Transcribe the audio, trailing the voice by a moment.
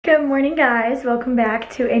Good morning, guys. Welcome back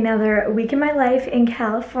to another week in my life in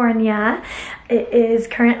California. It is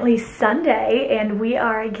currently Sunday and we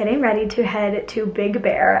are getting ready to head to Big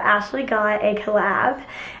Bear. Ashley got a collab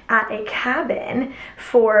at a cabin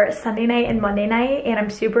for Sunday night and Monday night, and I'm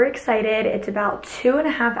super excited. It's about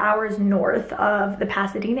 2.5 hours north of the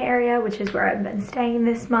Pasadena area, which is where I've been staying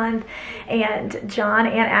this month. And John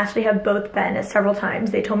and Ashley have both been several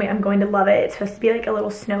times. They told me I'm going to love it. It's supposed to be like a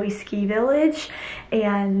little snowy ski village,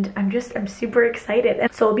 and I'm super excited.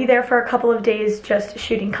 And so I'll be there for a couple of days just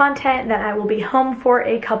shooting content, then I will be home for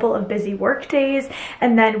a couple of busy work days,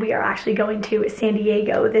 and then we are actually going to San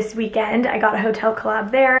Diego this weekend. I got a hotel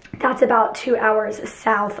collab there. That's about 2 hours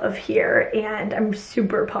south of here, and I'm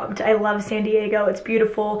super pumped. I love San Diego. It's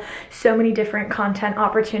beautiful. So many different content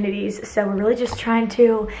opportunities. So we're really just trying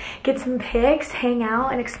to get some pics, hang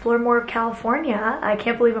out, and explore more of California. I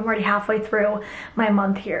can't believe I'm already halfway through my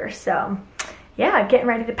month here. So yeah, getting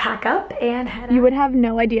ready to pack up and head out. You would have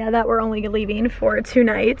no idea that we're only leaving for 2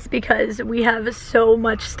 nights because we have so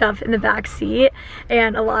much stuff in the back seat,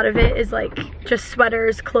 and a lot of it is like just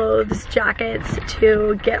sweaters, clothes, jackets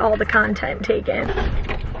to get all the content taken.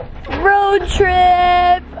 Road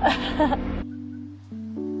trip!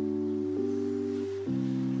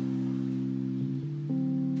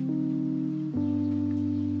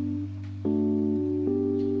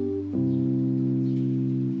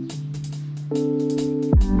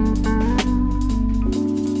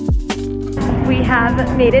 We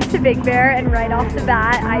have made it to Big Bear, and right off the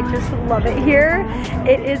bat, I just love it here.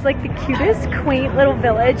 It is like the cutest, quaint little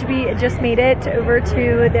village. We just made it over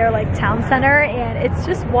to their like town center, and it's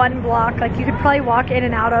just one block. Like you could probably walk in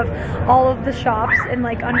and out of all of the shops in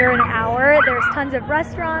like under an hour. There's tons of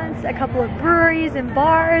restaurants, a couple of breweries and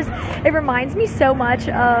bars. It reminds me so much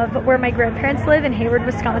of where my grandparents live in Hayward,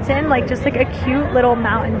 Wisconsin. Like just like a cute little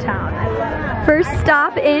mountain town. I love it. First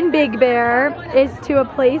stop in Big Bear is to a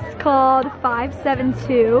place called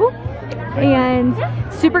 572, and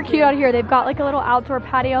super cute out here. They've got like a little outdoor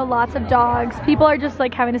patio, lots of dogs. People are just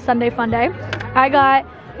like having a Sunday fun day. I got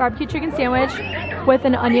barbecue chicken sandwich with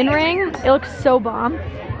an onion ring. It looks so bomb.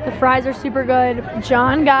 The fries are super good.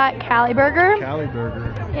 John got Cali burger. Cali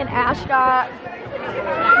burger. And Ash got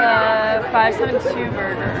the 572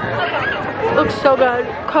 burger. Looks so good.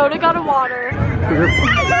 Coda got a water.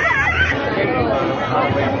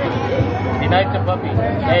 Be nice to puppy.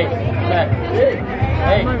 Hey, check.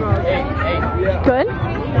 Hey, Oh hey, hey. Good?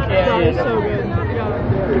 Yeah, It's so good.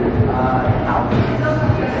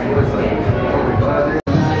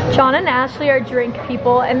 John and Ashley are drink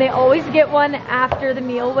people, and they always get one after the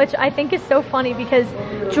meal, which I think is so funny because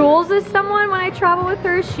Jules is someone, when I travel with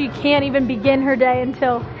her, she can't even begin her day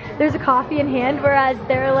until there's a coffee in hand, whereas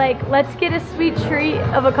they're like, let's get a sweet treat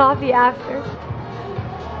of a coffee after.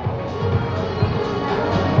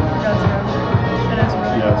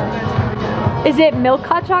 Is it milk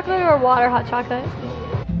hot chocolate or water hot chocolate?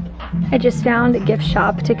 I just found a gift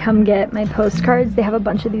shop to come get my postcards. They have a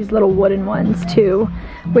bunch of these little wooden ones too,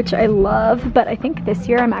 which I love, but I think this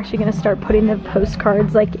year I'm actually gonna start putting the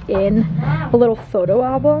postcards like in a little photo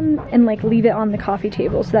album and like leave it on the coffee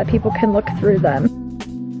table so that people can look through them.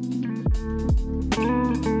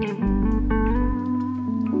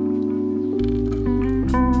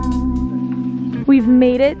 We've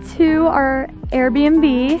made it to our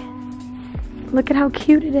Airbnb. Look at how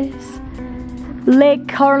cute it is. Lake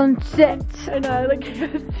Carlton. I know, look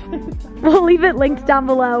at this. We'll leave it linked down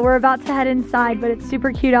below. We're about to head inside, but it's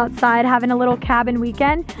super cute outside, having a little cabin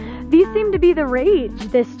weekend. These seem to be the rage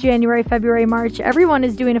this January, February, March. Everyone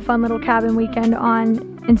is doing a fun little cabin weekend on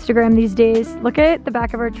Instagram these days. Look at it. The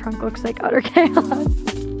back of our trunk looks like utter chaos.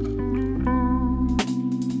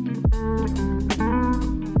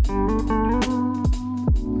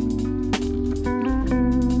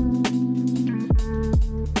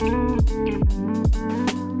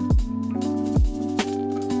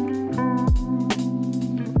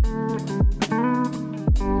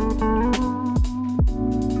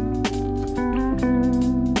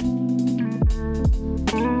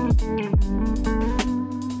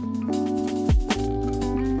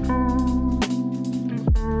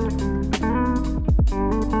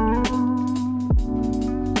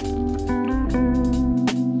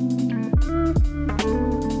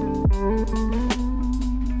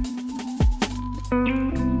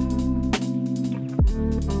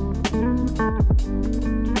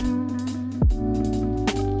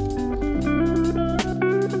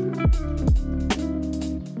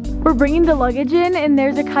 We're bringing the luggage in and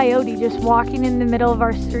there's a coyote just walking in the middle of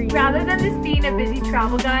our street. Rather than this being a busy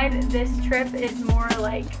travel guide, this trip is more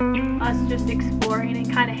like us just exploring and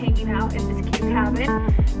kind of hanging out in this cute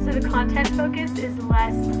cabin. So the content focus is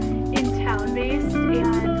less in town based,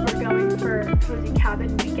 and we're going for cozy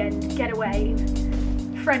cabin weekend getaway,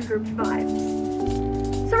 friend group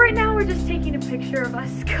vibes. So right now we're just taking a picture of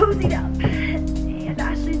us cozied up and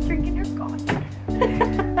Ashley's drinking her coffee.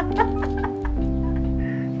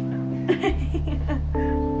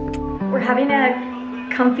 We're having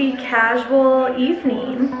a comfy casual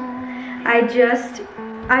evening.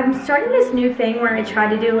 I'm starting this new thing where I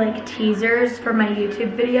try to do like teasers for my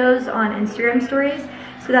YouTube videos on Instagram stories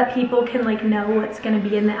so that people can like know what's gonna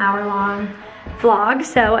be in the hour-long vlog.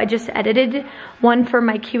 So I just edited one for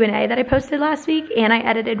my Q&A that I posted last week, and I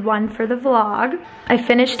edited one for the vlog. I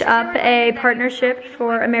finished up a partnership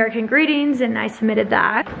for American Greetings and I submitted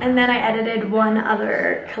that. And then I edited one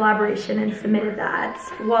other collaboration and submitted that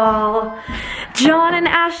while John and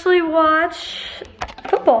Ashley watch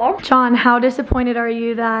football. John, how disappointed are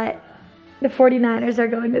you that the 49ers are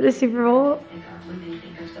going to the Super Bowl?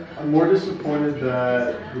 I'm more disappointed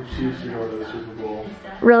that the Chiefs are going to the Super Bowl.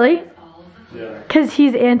 Really? Yeah. Because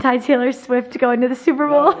he's anti-Taylor Swift going to the Super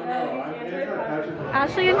Bowl?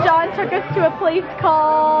 Ashley and John took us to a place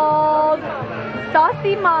called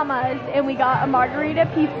Saucy Mama's, and we got a margarita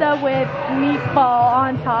pizza with meatball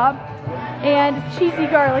on top and cheesy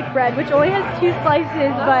garlic bread, which only has 2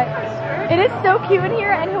 slices, but it is so cute in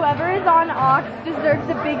here, and whoever is on Ox deserves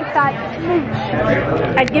a big fat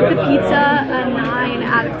smooch. I'd give the pizza a 9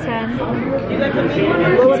 out of 10.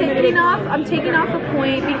 I'm taking off a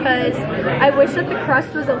point because I wish that the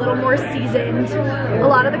crust was a little more seasoned. A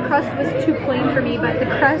lot of the crust was too plain for me, but the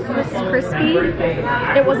crust was crispy.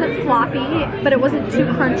 It wasn't floppy, but it wasn't too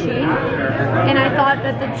crunchy. And I thought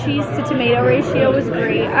that the cheese to tomato ratio was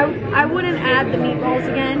great. I wouldn't add the meatballs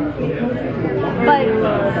again, but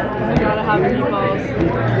Gotta have meatballs.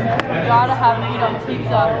 Gotta have meat on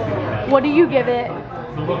pizza. what do you give it?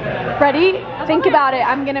 Ready? Think about it.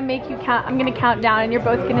 I'm gonna make you count. I'm gonna count down, and you're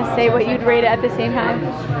both gonna say what you'd rate it at the same time.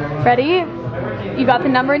 Ready? You got the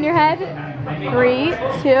number in your head? 3,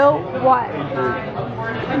 2, 1.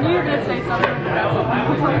 Can you just say something?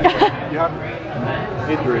 Yeah.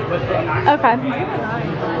 8-3. Okay.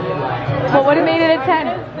 What would have made it a 10?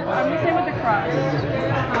 I'm gonna say with the crust.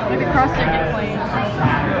 Like the crust didn't get plain.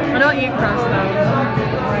 I don't eat crust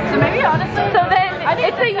though. So maybe honestly, So then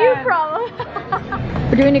it's a you problem.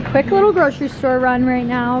 We're doing a quick little grocery store run right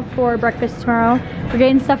now for breakfast tomorrow. We're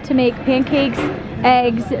getting stuff to make pancakes,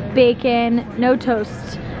 eggs, bacon, no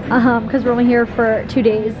toast, because we're only here for 2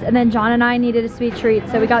 days. And then John and I needed a sweet treat,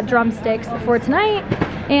 so we got drumsticks for tonight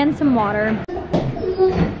and some water.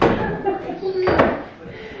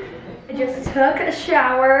 I just took a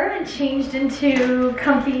shower and changed into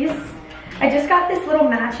comfies. I just got this little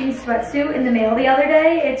matching sweatsuit in the mail the other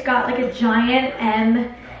day. It's got like a giant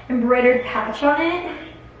M embroidered patch on it.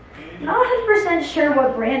 I'm not 100% sure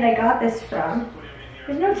what brand I got this from.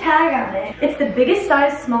 There's no tag on it. It's the biggest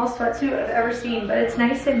size small sweatsuit I've ever seen, but it's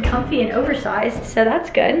nice and comfy and oversized, so that's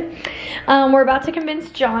good. We're about to convince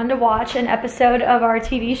John to watch an episode of our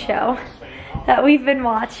TV show that we've been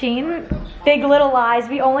watching, Big Little Lies.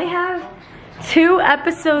 We only have 2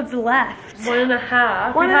 episodes left.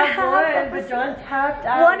 1.5. 1.5 but John tapped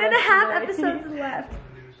out. 1.5 episodes left.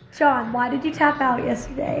 John, why did you tap out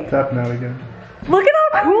yesterday? Tapping out again. Look at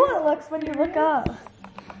how cool it looks when you look up.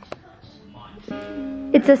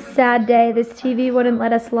 It's a sad day. This TV wouldn't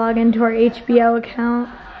let us log into our HBO account,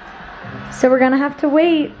 so we're gonna have to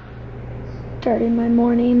wait. Starting my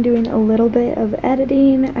morning doing a little bit of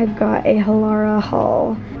editing. I've got a Halara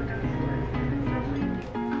haul.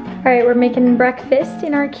 Alright, we're making breakfast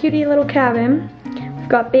in our cutie little cabin. We've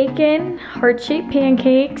got bacon, heart-shaped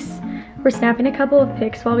pancakes. We're snapping a couple of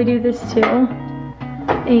pics while we do this too.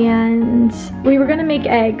 And we were gonna make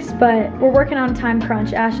eggs, but we're working on a time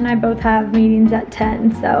crunch. Ash and I both have meetings at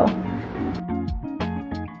 10, so.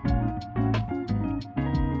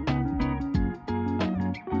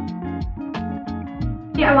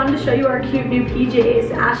 I wanted to show you our cute new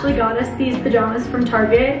PJs. Ashley got us these pajamas from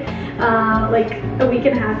Target like a week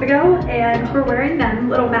and a half ago, and we're wearing them.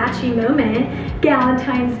 Little matchy moment.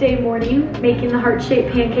 Valentine's Day morning, making the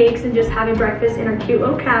heart-shaped pancakes and just having breakfast in our cute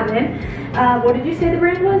little cabin. What did you say the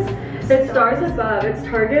brand was? It's Stars Above. It's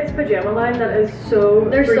Target's pajama line that is so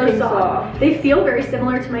They're so freaking soft. They feel very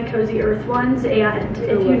similar to my Cozy Earth ones, and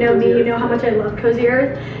if you know me, you know how much I love Cozy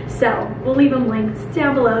Earth. So we'll leave them linked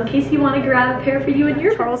down below in case you want to grab a pair for you and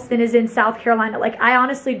your. Charleston is in South Carolina. Like, I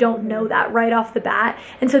honestly don't know that right off the bat,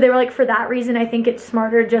 and so they were like, for that reason, I think it's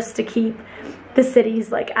smarter just to keep the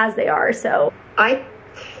cities like as they are. So I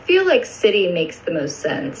feel like city makes the most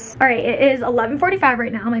sense. All right, it is 11:45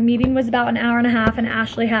 right now. My meeting was about an hour and a half, and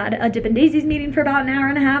Ashley had a Dippin' Daisies meeting for about an hour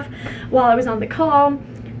and a half while I was on the call.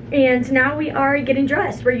 And now we are getting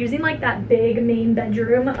dressed. We're using like that big main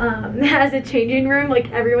bedroom as a changing room.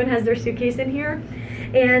 Like, everyone has their suitcase in here.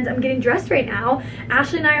 And I'm getting dressed right now.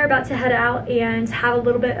 Ashley and I are about to head out and have a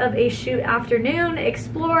little bit of a shoot afternoon,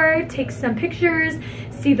 explore, take some pictures,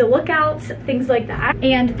 see the lookouts, things like that.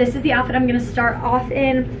 And this is the outfit I'm gonna start off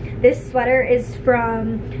in. This sweater is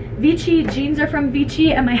from Vici, jeans are from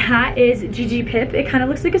Vici, and my hat is Gigi Pip. It kind of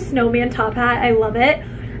looks like a snowman top hat. I love it.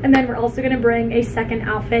 And then we're also gonna bring a second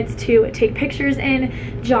outfit to take pictures in.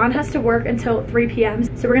 John has to work until 3 p.m.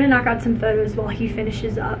 So we're gonna knock out some photos while he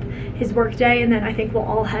finishes up his work day, and then I think we'll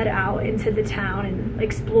all head out into the town and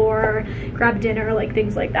explore, grab dinner, like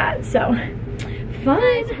things like that. So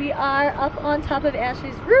fun. We are up on top of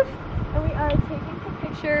Ashley's roof, and we are taking some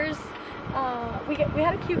pictures. We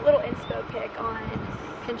had a cute little inspo pic on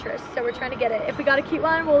Pinterest, so we're trying to get it. If we got a cute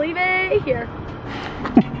one, we'll leave it here.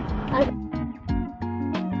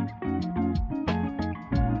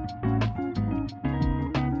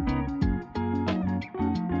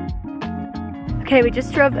 Okay, we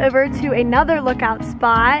just drove over to another lookout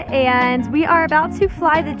spot, and we are about to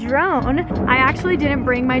fly the drone. I actually didn't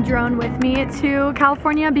bring my drone with me to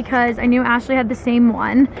California because I knew Ashley had the same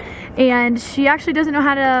one, and she actually doesn't know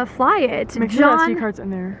how to fly it. Make sure the SD card's in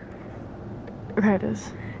there. Okay, it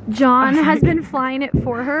is. John has been flying it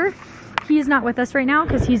for her. He's not with us right now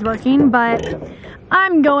because he's working, but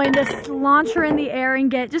I'm going to launch her in the air and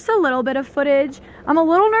get just a little bit of footage. I'm a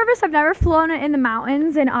little nervous. I've never flown it in the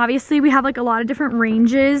mountains, and obviously we have like a lot of different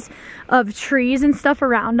ranges of trees and stuff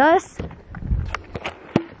around us.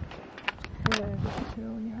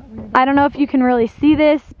 I don't know if you can really see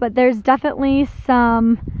this, but there's definitely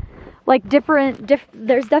some like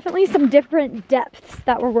there's definitely some different depths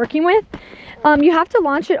that we're working with. You have to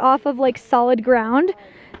launch it off of like solid ground,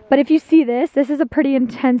 but if you see this is a pretty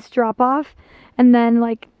intense drop off. And then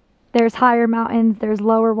like there's higher mountains, there's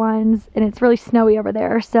lower ones, and it's really snowy over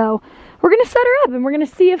there. So we're gonna set her up and we're gonna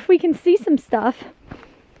see if we can see some stuff.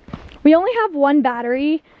 We only have one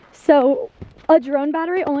battery, so a drone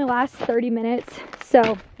battery only lasts 30 minutes.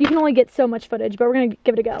 So you can only get so much footage, but we're gonna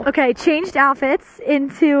give it a go. Okay, changed outfits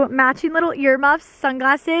into matching little earmuffs,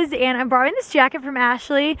 sunglasses, and I'm borrowing this jacket from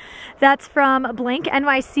Ashley that's from Blank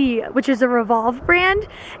NYC, which is a Revolve brand,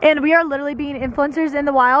 and we are literally being influencers in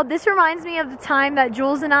the wild. This reminds me of the time that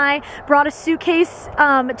Jules and I brought a suitcase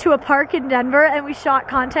to a park in Denver, and we shot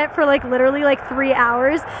content for like literally like 3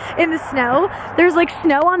 hours in the snow. There's like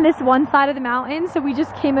snow on this one side of the mountain, so we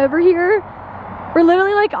just came over here. We're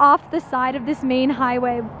literally like off the side of this main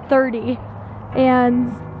highway 30,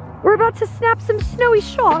 and we're about to snap some snowy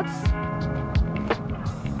shots.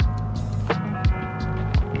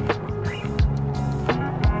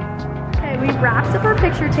 Okay, we wrapped up our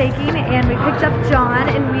picture taking and we picked up John,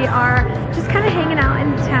 and we are just kind of hanging out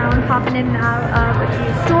in town, popping in and out of a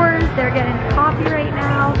few stores. They're getting coffee right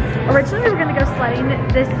now. Originally we were gonna go sledding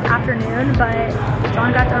this afternoon, but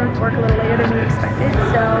John got done with work a little later than we expected,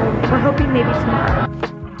 so we're hoping maybe tomorrow.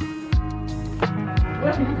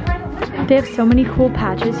 They have so many cool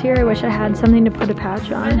patches here. I wish I had something to put a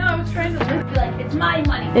patch on. I know, I was trying to lift like it's my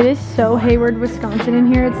money. It is so Hayward, Wisconsin in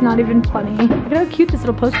here. It's not even funny. Look at how cute this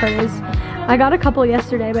little postcard is. I got a couple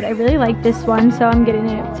yesterday, but I really like this one, so I'm getting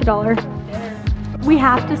it. It's $1. We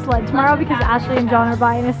have to sled tomorrow because Ashley and John are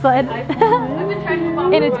buying a sled.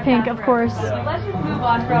 And it's pink, of course. Let's just move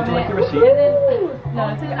on from it. And then, no,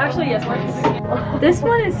 it's actually yes. This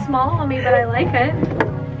one is small on me, but I like it.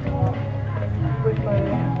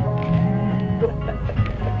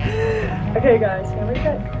 Okay, guys, can we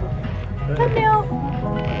get Thumbnail.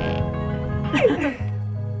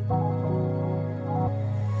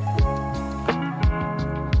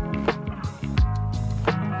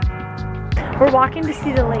 We're walking to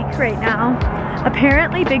see the lake right now.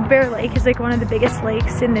 Apparently Big Bear Lake is like one of the biggest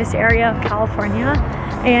lakes in this area of California,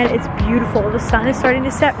 and it's beautiful. The sun is starting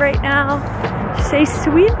to set right now. Just a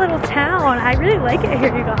sweet little town. I really like it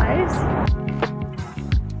here, you guys.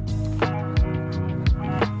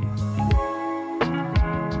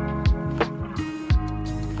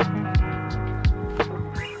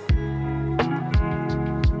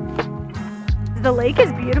 The lake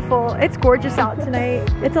is beautiful. It's gorgeous out tonight.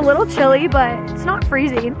 It's a little chilly, but it's not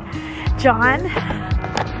freezing. John.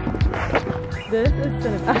 This is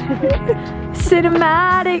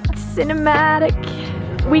cinematic.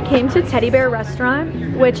 Cinematic. We came to Teddy Bear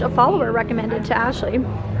Restaurant, which a follower recommended to Ashley.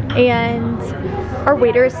 And our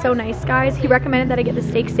waiter is so nice, guys. He recommended that I get the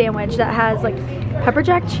steak sandwich that has like pepper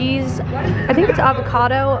jack cheese. I think it's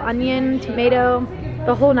avocado, onion, tomato,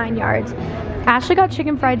 the whole 9 yards. Ashley got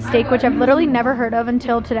chicken fried steak, which I've literally never heard of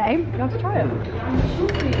until today. Let's try it.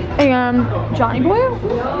 And Johnny Boy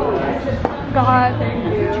got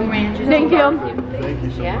Two ranches. Thank you. Thank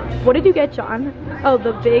you so much. What did you get, John? Oh,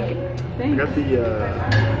 the big, I got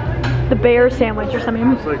the bear sandwich or something.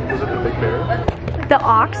 it's like, was it the Big Bear? The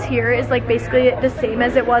ox here is like basically the same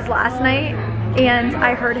as it was last night. And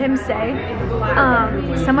I heard him say,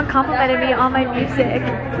 someone complimented me on my music.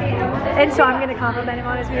 And so I'm gonna compliment him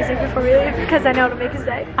on his music before we leave because I know it'll make his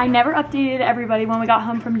day. I never updated everybody when we got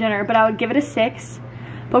home from dinner, but I would give it a 6.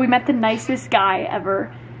 But we met the nicest guy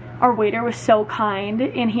ever. Our waiter was so kind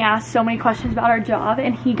and he asked so many questions about our job,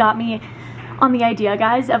 and he got me on the idea,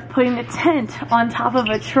 guys, of putting a tent on top of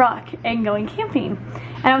a truck and going camping.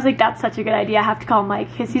 And I was like, that's such a good idea. I have to call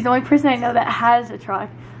Mike because he's the only person I know that has a truck.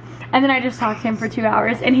 And then I just talked to him for 2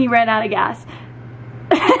 hours and he ran out of gas.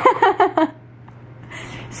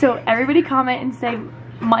 So everybody comment and say,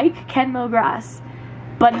 Mike can mow grass,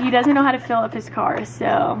 but he doesn't know how to fill up his car.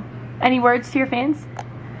 So any words to your fans?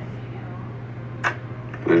 I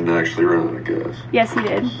didn't actually run out of gas. Yes, he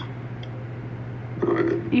did. No, I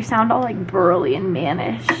didn't. You sound all like burly and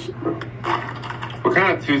mannish. What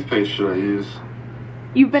kind of toothpaste should I use?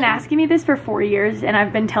 You've been asking me this for 4 years, and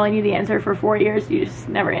I've been telling you the answer for 4 years. You just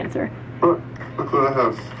never answer. Look what I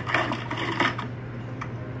have.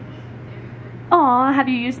 Aw, have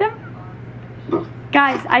you used them? No.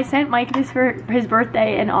 Guys, I sent Mike this for his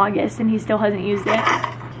birthday in August, and he still hasn't used it.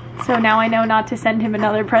 So now I know not to send him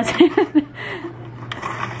another present.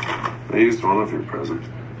 I used one of your presents.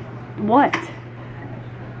 What?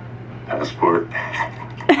 Passport.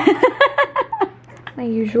 My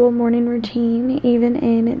usual morning routine, even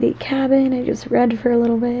in the cabin. I just read for a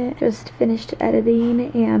little bit, just finished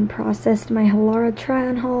editing and processed my Halara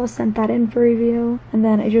try-on haul, sent that in for review, and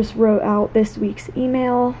then I just wrote out this week's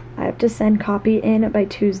email. I have to send copy in by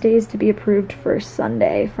Tuesdays to be approved for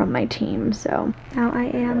Sunday from my team, so now I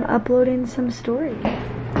am uploading some stories.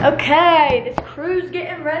 Okay, this crew's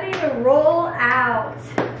getting ready to roll out.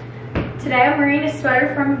 Today I'm wearing a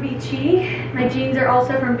sweater from Vici. My jeans are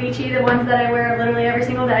also from Vici, the ones that I wear literally every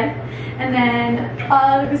single day. And then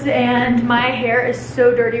Uggs, and my hair is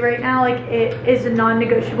so dirty right now. Like, it is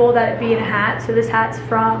non-negotiable that it be in a hat. So this hat's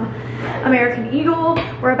from American Eagle.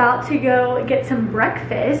 We're about to go get some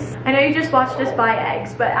breakfast. I know you just watched us buy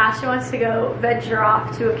eggs, but Ashley wants to go venture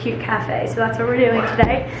off to a cute cafe. So that's what we're doing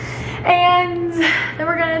today. And then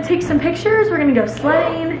we're gonna take some pictures. We're gonna go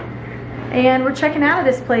sledding. And we're checking out of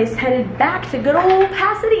this place, headed back to good old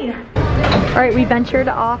Pasadena. All right, we ventured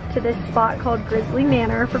off to this spot called Grizzly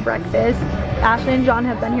Manor for breakfast. Ashley and John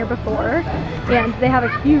have been here before, and they have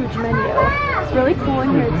a huge menu. It's really cool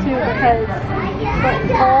in here too because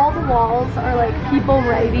like, all the walls are like people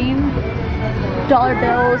writing dollar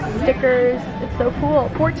bills, stickers. It's so cool.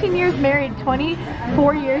 14 years married,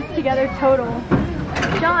 24 years together total.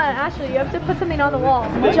 John, Ashley, you have to put something on the wall.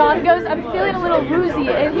 John goes, I'm feeling a little woozy,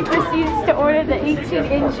 and he proceeds to order the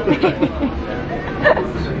 18-inch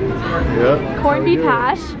Yep. corned beef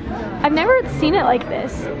hash. I've never seen it like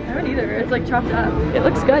this. I haven't either. It's like chopped up. It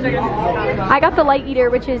looks good. I got the light eater,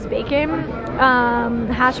 which is bacon,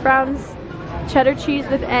 hash browns, cheddar cheese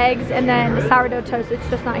with eggs, and then the sourdough toast. It's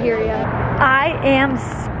just not here yet. I am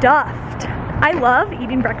stuffed. I love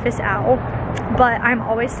eating breakfast out, but I'm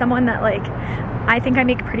always someone that like, I think I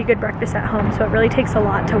make a pretty good breakfast at home, so it really takes a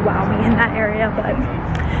lot to wow me in that area, but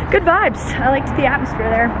good vibes. I liked the atmosphere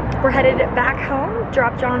there. We're headed back home,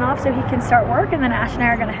 drop John off so he can start work, and then Ash and I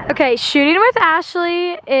are gonna head. Okay, shooting with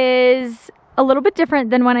Ashley is a little bit different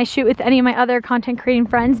than when I shoot with any of my other content creating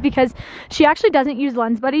friends because she actually doesn't use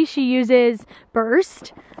Lens Buddy, she uses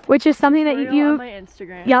Burst, which is something that you on my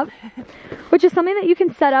Instagram. Yep. Which is something that you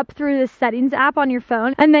can set up through the settings app on your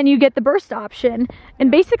phone, and then you get the burst option.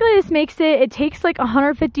 And basically this makes it takes like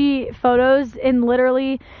 150 photos in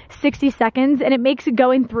literally 60 seconds, and it makes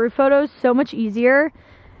going through photos so much easier.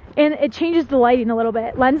 And it changes the lighting a little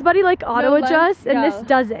bit. Lens Buddy like auto adjusts, and this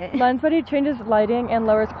doesn't. Lens Buddy changes lighting and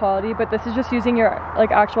lowers quality, but this is just using your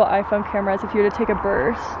like actual iPhone camera as if you were to take a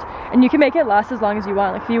burst. And you can make it last as long as you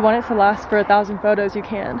want. Like if you want it to last for 1,000 photos, you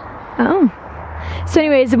can. Oh. So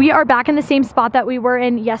anyways, we are back in the same spot that we were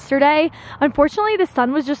in yesterday. Unfortunately, the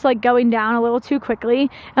sun was just like going down a little too quickly,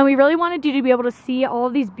 and we really wanted you to be able to see all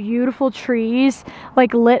of these beautiful trees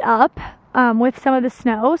like lit up with some of the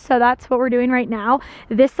snow. So that's what we're doing right now.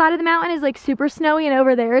 This side of the mountain is like super snowy, and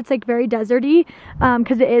over there it's like very deserty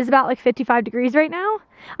because it is about like 55 degrees right now.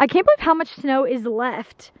 I can't believe how much snow is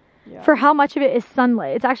left. Yeah. For how much of it is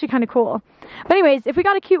sunlit. It's actually kind of cool. But anyways, if we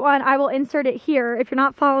got a cute one, I will insert it here. If you're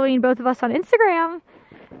not following both of us on Instagram,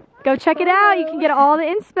 go check it out. You can get all the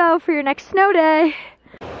inspo for your next snow day.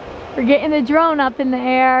 We're getting the drone up in the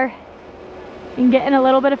air and getting a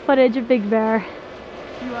little bit of footage of Big Bear.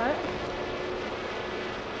 What?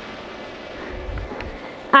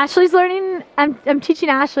 Ashley's learning, I'm teaching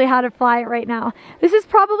Ashley how to fly it right now. This is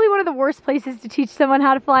probably one of the worst places to teach someone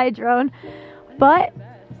how to fly a drone, but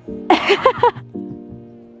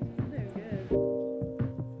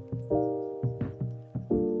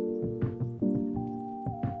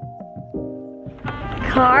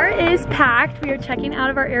car is packed. We are checking out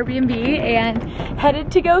of our Airbnb and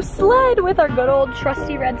headed to go sled with our good old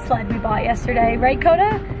trusty red sled we bought yesterday. Right,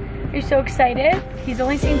 Coda? You're so excited? He's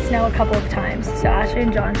only seen snow a couple of times, so Ashley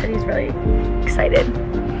and John said he's really excited.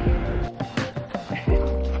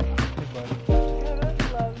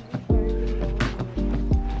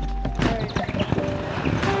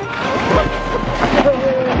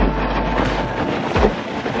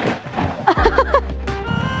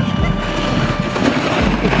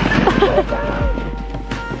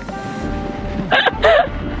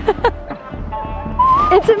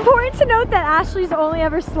 It's important to note that Ashley's only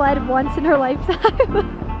ever sled once in her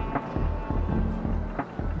lifetime.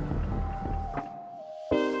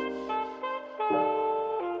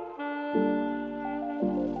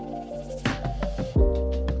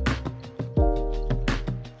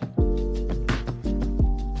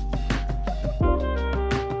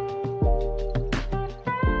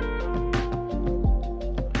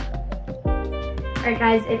 Alright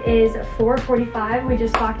guys, it is 4:45. We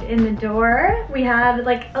just walked in the door. We had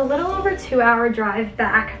like a little over 2-hour drive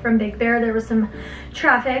back from Big Bear. There was some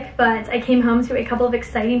traffic, but I came home to a couple of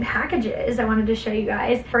exciting packages I wanted to show you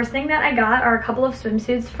guys. First thing that I got are a couple of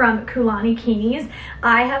swimsuits from Kulani Kinis.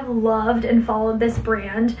 I have loved and followed this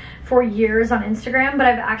brand for years on Instagram, but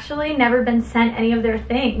I've actually never been sent any of their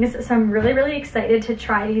things, so I'm really excited to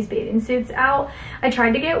try these bathing suits out. I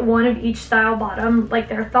tried to get one of each style bottom, like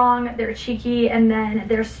their thong, their cheeky, and then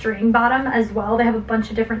their string bottom as well. They have a bunch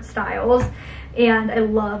of different styles, and I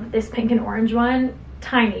love this pink and orange one.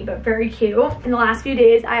 Tiny but very cute. In the last few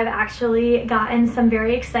days, I have actually gotten some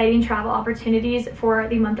very exciting travel opportunities for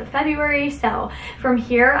the month of February. So from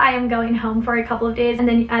here, I am going home for a couple of days, and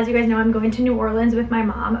then as you guys know, I'm going to New Orleans with my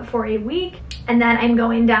mom for a week, and then I'm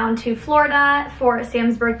going down to Florida for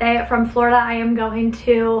Sam's birthday. From Florida, I am going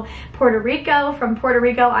to Puerto Rico. From Puerto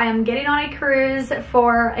Rico, I am getting on a cruise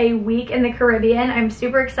for a week in the Caribbean. I'm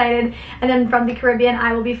super excited. And then from the Caribbean,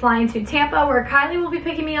 I will be flying to Tampa, where Kylie will be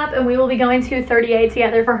picking me up, and we will be going to 38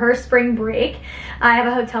 together for her spring break. I have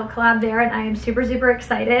a hotel collab there, and I am super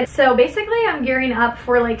excited. So basically, I'm gearing up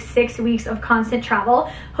for like 6 weeks of constant travel.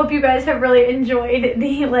 Hope you guys have really enjoyed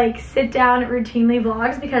the like sit down routinely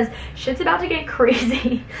vlogs, because shit's about to get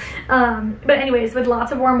crazy. But anyways, with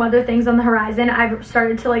lots of warm weather things on the horizon, I've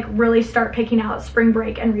started to like really start picking out spring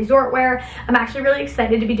break and resort wear. I'm actually really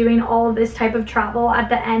excited to be doing all of this type of travel at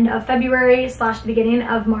the end of February / the beginning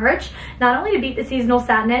of March, not only to beat the seasonal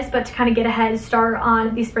sadness, but to kind of get a head start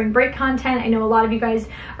on the spring break content. I know a lot of you guys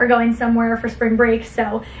are going somewhere for spring break,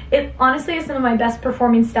 so it honestly is some of my best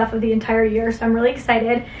performing stuff of the entire year, so I'm really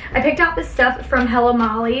excited. I picked out this stuff from Hello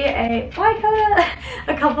Molly a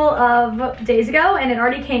couple of days ago, and it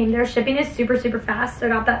already came. Their shipping is super fast, so I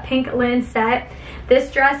got that pink linen set.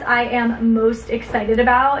 This dress I am most excited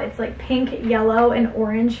about. It's like pink, yellow, and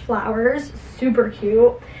orange flowers. Super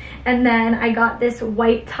cute. And then I got this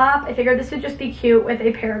white top. I figured this would just be cute with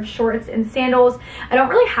a pair of shorts and sandals. I don't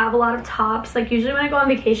really have a lot of tops. Like usually when I go on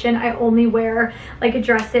vacation, I only wear like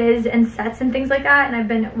dresses and sets and things like that. And I've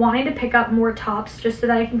been wanting to pick up more tops just so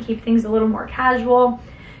that I can keep things a little more casual.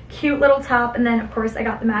 Cute little top. And then of course I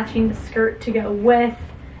got the matching skirt to go with.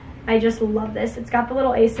 I just love this. It's got the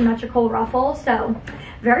little asymmetrical ruffle, so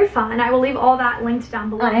very fun. I will leave all that linked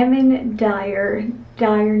down below. I am in dire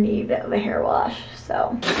need of a hair wash,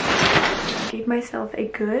 so. Gave myself a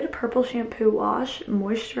good purple shampoo wash,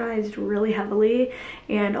 moisturized really heavily,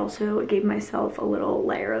 and also gave myself a little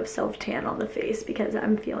layer of self-tan on the face because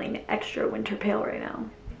I'm feeling extra winter pale right now.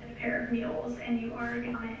 A pair of mules, and you are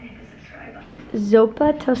going to hit the subscribe button.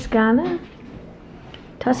 Zuppa Toscana?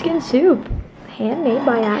 Tuscan soup. Handmade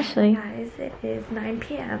by Ashley. Guys, it is 9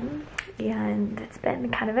 p.m. and it's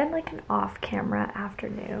been kind of been like an off-camera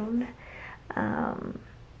afternoon.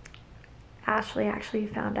 Ashley actually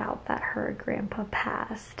found out that her grandpa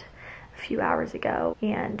passed a few hours ago,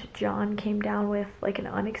 and John came down with like an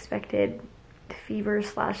unexpected fever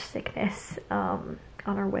 / sickness on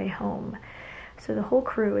our way home. So the whole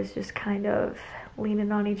crew is just kind of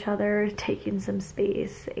leaning on each other, taking some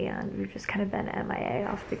space, and we've just kind of been MIA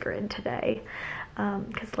off the grid today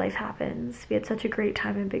because life happens. We had such a great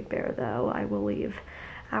time in Big Bear though. I will leave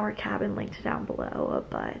our cabin linked down below,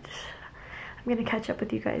 but I'm gonna catch up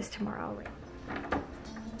with you guys tomorrow.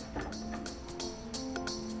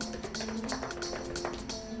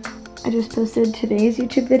 I just posted today's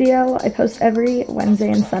YouTube video. I post every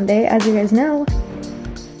Wednesday and Sunday, as you guys know.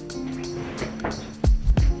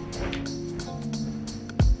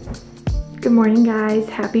 Good morning, guys.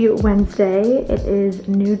 Happy Wednesday. It is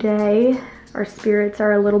a new day. Our spirits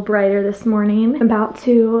are a little brighter this morning. I'm about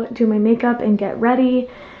to do my makeup and get ready.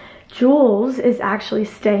 Jules is actually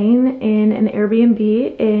staying in an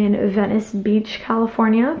Airbnb in Venice Beach,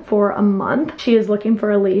 California for a month. She is looking for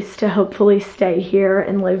a lease to hopefully stay here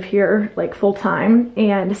and live here like full time,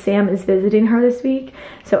 and Sam is visiting her this week.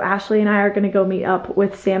 So Ashley and I are gonna go meet up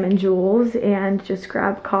with Sam and Jules and just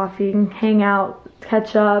grab coffee, hang out,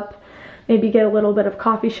 catch up, maybe get a little bit of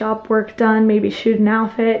coffee shop work done, maybe shoot an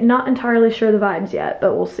outfit. Not entirely sure the vibes yet,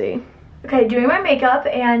 but we'll see. Okay, doing my makeup,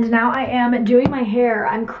 and now I am doing my hair.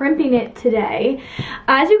 I'm crimping it today.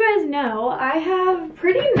 As you guys know, I have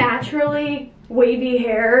pretty naturally wavy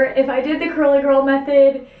hair. If I did the curly girl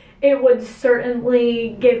method, it would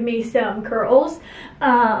certainly give me some curls,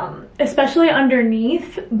 especially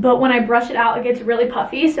underneath, but when I brush it out, it gets really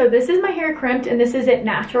puffy. So this is my hair crimped, and this is it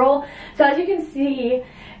natural. So as you can see,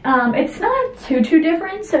 it's not too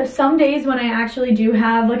different. So some days when I actually do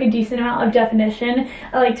have like a decent amount of definition,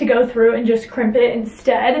 I like to go through and just crimp it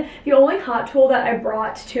instead. The only hot tool that I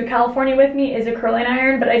brought to California with me is a curling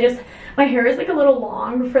iron, but my hair is like a little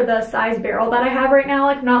long for the size barrel that I have right now.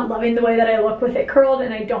 Like, not loving the way that I look with it curled,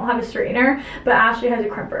 and I don't have a straightener, but Ashley has a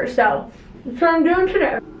crimper, so that's what I'm doing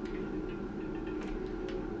today.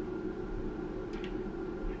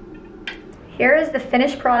 Here is the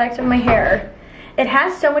finished product of my hair. It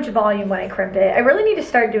has so much volume when I crimp it. I really need to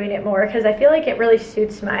start doing it more because I feel like it really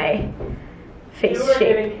suits my face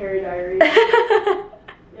shape. Getting Carrie Diary.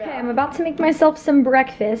 Okay, I'm about to make myself some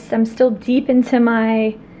breakfast. I'm still deep into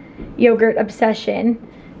my yogurt obsession.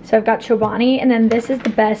 So I've got Chobani, and then this is the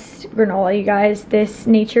best granola, you guys. This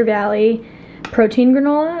Nature Valley protein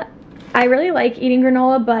granola. I really like eating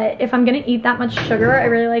granola, but if I'm gonna eat that much sugar, I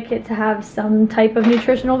really like it to have some type of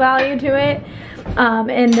nutritional value to it.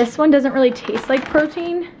 And this one doesn't really taste like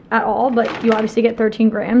protein at all, but you obviously get 13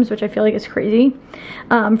 grams, which I feel like is crazy,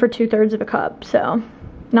 for 2/3 of a cup. So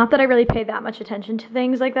not that I really pay that much attention to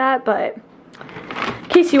things like that, but in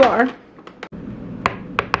case you are.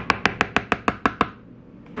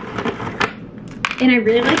 And I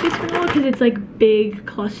really like this granola because it's like big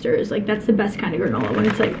clusters. Like, that's the best kind of granola, when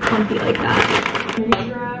it's like clumpy like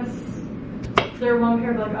that. They're one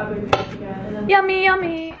pair of like ugly pants again. And then Yummy,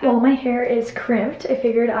 yummy. While my hair is crimped, I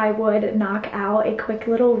figured I would knock out a quick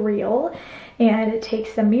little reel and take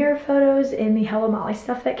some mirror photos in the Hello Molly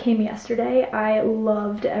stuff that came yesterday. I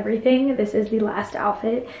loved everything. This is the last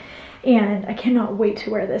outfit, and I cannot wait to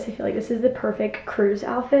wear this. I feel like this is the perfect cruise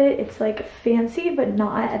outfit. It's like fancy, but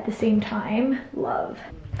not at the same time. Love.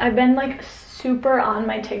 I've been like super on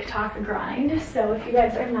my TikTok grind, so if you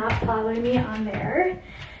guys are not following me on there,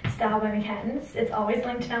 Style by MCKENZ, it's always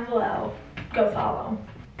linked down below. Go follow.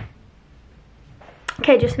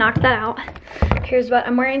 Okay, just knocked that out. Here's what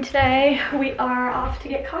I'm wearing today. We are off to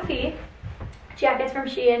get coffee. Jackets from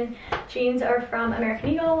Shein, jeans are from American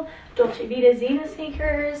Eagle, Dolce Vita Zena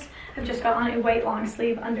sneakers. I've just got on a white long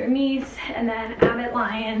sleeve underneath, and then Abbott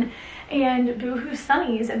Lion and Boohoo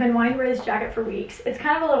Sunnies. I've been wanting to wear this jacket for weeks. It's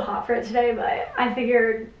kind of a little hot for it today, but I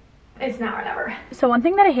figured it's now or never. So one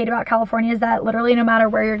thing that I hate about California is that literally no matter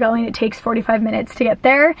where you're going, it takes 45 minutes to get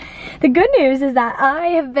there. The good news is that I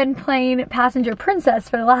have been playing passenger princess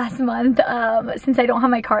for the last month since I don't have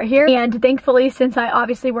my car here. And thankfully, since I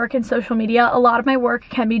obviously work in social media, a lot of my work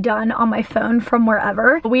can be done on my phone from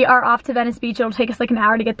wherever. We are off to Venice Beach. It'll take us like an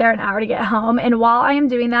hour to get there, an hour to get home. And while I am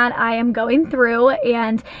doing that, I am going through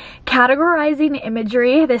and categorizing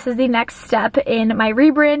imagery. This is the next step in my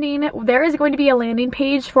rebranding. There is going to be a landing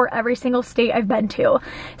page for every single state I've been to.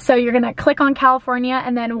 So you're gonna click on California,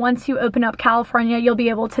 and then once you open up California, you'll be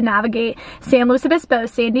able to navigate San Luis Obispo,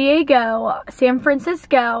 San Diego, San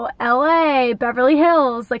Francisco, LA, Beverly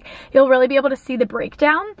Hills. Like, you'll really be able to see the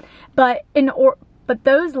breakdown. But but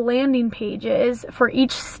those landing pages for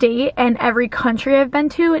each state and every country I've been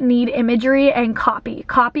to need imagery and copy.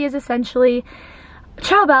 Copy is essentially,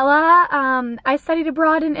 ciao Bella, I studied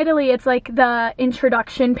abroad in Italy. It's like the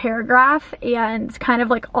introduction paragraph and kind of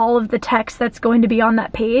like all of the text that's going to be on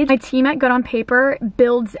that page. My team at Good on Paper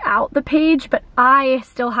builds out the page, but I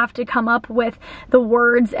still have to come up with the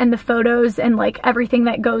words and the photos and like everything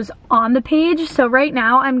that goes on the page. So right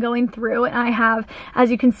now I'm going through and I have, as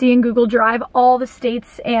you can see in Google Drive, all the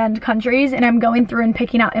states and countries, and I'm going through and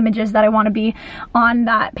picking out images that I want to be on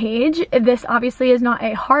that page. This obviously is not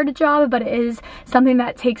a hard job, but it is something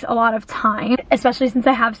that takes a lot of time, especially since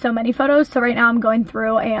I have so many photos. So right now I'm going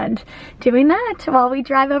through and doing that while we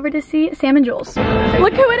drive over to see Sam and Jules.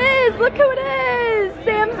 Look who it is! Look who it is!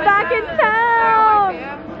 Sam's back in town!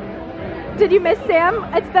 Did you miss Sam?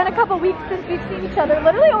 It's been a couple weeks since we've seen each other.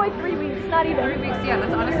 Literally only 3 weeks, not even. 3 weeks, yeah,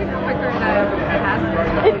 that's honestly quicker than it has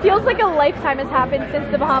been. It feels like a lifetime has happened since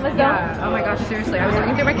the Bahamas. Yeah, oh my gosh, seriously. I was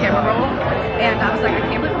looking through my camera roll and I was like, I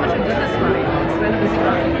can't believe how much I did this month. It's been a busy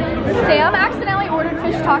month. Sam accidentally ordered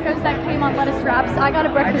fish tacos that came on lettuce wraps. I got a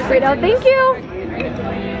breakfast burrito. Thank you!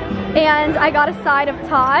 And I got a side of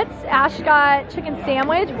tots. Ash got chicken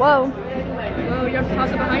sandwich. Whoa. Whoa, you have to toss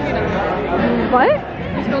it behind you now. What?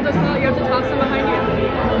 You spilled this out, you have to toss it behind you.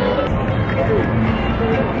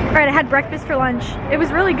 Alright, I had breakfast for lunch. It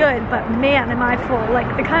was really good, but man, am I full.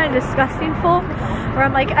 Like, the kind of disgusting full, where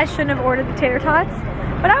I'm like, I shouldn't have ordered the tater tots.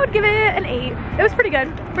 But I would give it an 8. It was pretty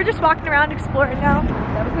good. We're just walking around exploring now.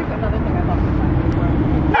 That was like another thing I thought.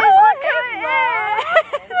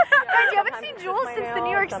 Guys, you haven't seen Jules since the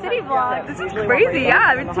New York City vlog. This is crazy, yeah.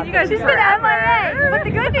 I haven't seen you guys. She's been MIA. But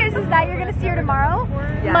the good news is that you're gonna see her tomorrow,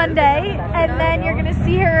 Monday, and then you're gonna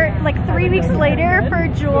see her like 3 weeks later for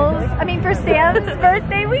for Sam's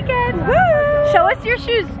birthday weekend. Woo! Show us your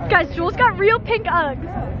shoes. Guys, Jules got real pink Uggs.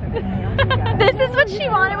 This is what she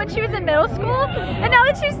wanted when she was in middle school, and now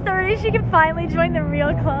that she's 30, she can finally join the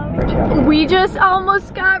real club. We just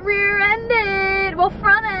almost got rear-ended. Well,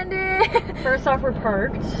 front-ended. First off, we're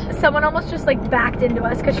parked. Someone almost just like backed into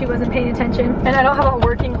us because she wasn't paying attention. And I don't have a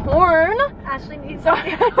working horn. Ashley needs one.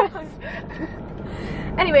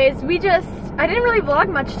 Anyways, I didn't really vlog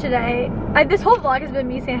much today. This whole vlog has been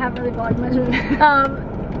me saying I haven't really vlogged much.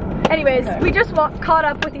 Anyways, we just caught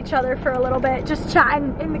up with each other for a little bit, just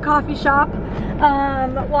chatting in the coffee shop,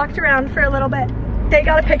 walked around for a little bit. They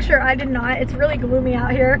got a picture, I did not. It's really gloomy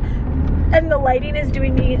out here, and the lighting is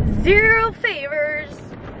doing me zero favors.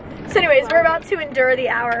 So anyways, we're about to endure the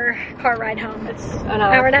hour car ride home. It's an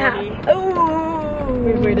hour and a half. Oh,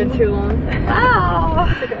 We've waited too long. Wow.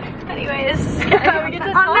 Okay. Anyways, we get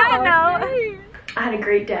to on that talk. note, I had a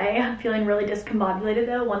great day. I'm feeling really discombobulated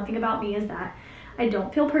though. One thing about me is that I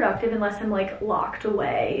don't feel productive unless I'm like locked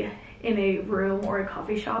away in a room or a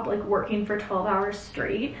coffee shop, like working for 12 hours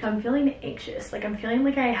straight. I'm feeling anxious. Like I'm feeling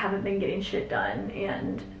like I haven't been getting shit done,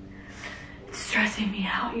 and it's stressing me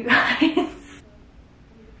out, you guys.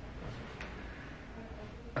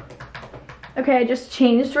 Okay, I just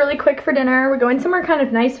changed really quick for dinner. We're going somewhere kind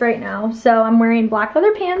of nice right now. So I'm wearing black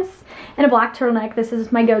leather pants and a black turtleneck. This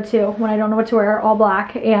is my go-to when I don't know what to wear, all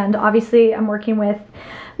black. And obviously I'm working with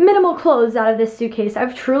minimal clothes out of this suitcase.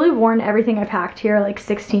 I've truly worn everything I packed here like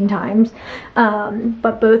 16 times,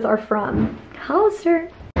 but both are from Hollister.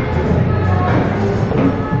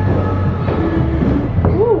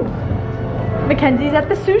 Ooh. Mackenzie's at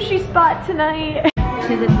the sushi spot tonight.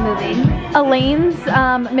 It's moving. Elaine's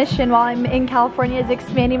mission while I'm in California is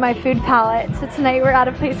expanding my food palette. So tonight we're at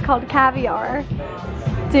a place called Caviar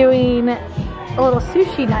doing a little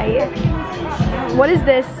sushi night. What is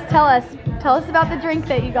this? Tell us about the drink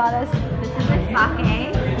that you got us. This is a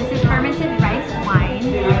sake. This is fermented rice wine.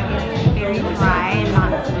 It's very dry and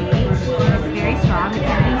not sweet. It's very strong. Mackenzie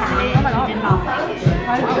had it. She did not like it.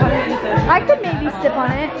 I could maybe sip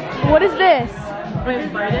on it. What is this?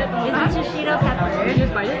 Wait, bite it? It's a shishito pepper. Did you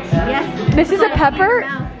just bite it? Yes. This is a pepper?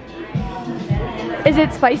 Is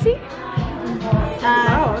it spicy?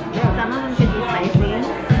 Some of them could be spicy,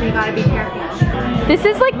 so you gotta be careful. This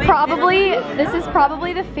is like probably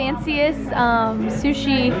the fanciest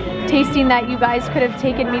sushi tasting that you guys could have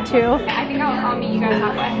taken me to. I think I'll meet you guys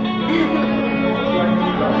halfway.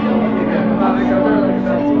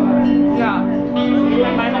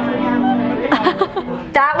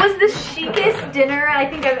 That was the chicest dinner I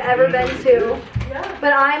think I've ever been to.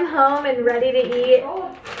 But I'm home and ready to eat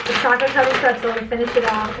the chocolate covered pretzel to finish it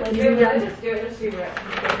off, ladies and gentlemen.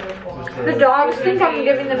 The dogs think I'm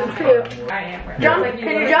giving them a treat. Jump,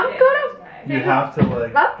 can you jump, Kodo? You have to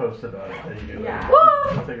like post about it. There you go. Yeah.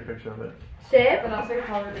 Whoa. I'll take a picture of it. Sip. But also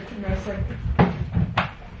probably the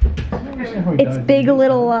It's Big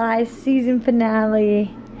Little Lies season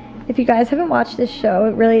finale. If you guys haven't watched this show,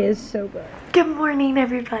 it really is so good. Good morning,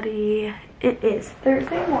 everybody. It is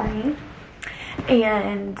Thursday morning,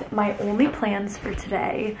 and my only plans for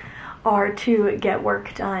today are to get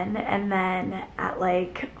work done, and then at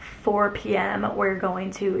like 4 p.m. we're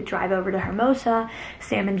going to drive over to Hermosa.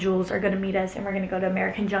 Sam and Jules are going to meet us, and we're going to go to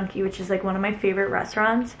American Junkie, which is like one of my favorite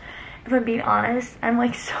restaurants. If I'm being honest, I'm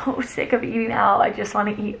like so sick of eating out. I just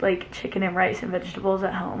want to eat like chicken and rice and vegetables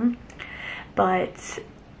at home. But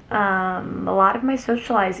a lot of my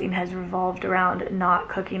socializing has revolved around not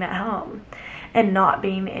cooking at home and not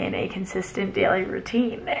being in a consistent daily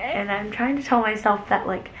routine. And I'm trying to tell myself that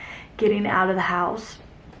like getting out of the house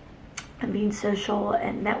and being social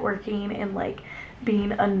and networking and like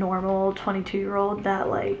being a normal 22-year-old that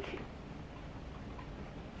like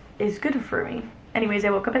is good for me. Anyways, I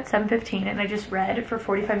woke up at 7:15 and I just read for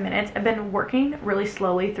 45 minutes. I've been working really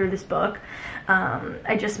slowly through this book.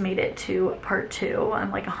 I just made it to part 2.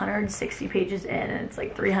 I'm like 160 pages in and it's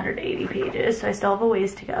like 380 pages, so I still have a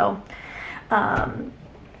ways to go.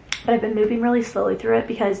 But I've been moving really slowly through it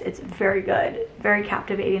because it's very good, very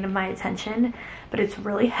captivating of my attention, but it's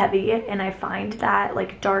really heavy. And I find that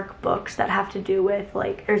like dark books that have to do with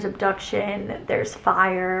like, there's abduction, there's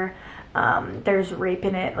fire, there's rape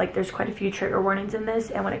in it, like there's quite a few trigger warnings in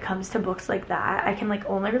this. And when it comes to books like that, I can like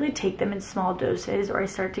only really take them in small doses, or I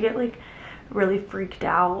start to get like really freaked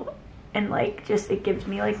out and like just it gives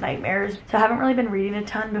me like nightmares. So I haven't really been reading a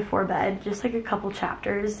ton before bed, just like a couple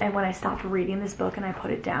chapters. And when I stop reading this book and I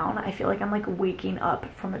put it down, I feel like I'm like waking up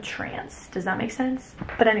from a trance. Does that make sense?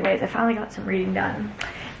 But anyways, I finally got some reading done.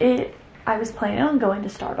 I was planning on going to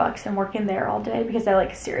Starbucks and working there all day because I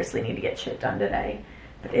like seriously need to get shit done today.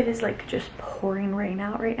 But it is like just pouring rain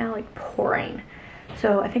out right now, like pouring.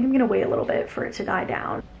 So I think I'm gonna wait a little bit for it to die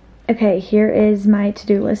down. Okay, here is my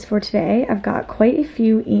to-do list for today. I've got quite a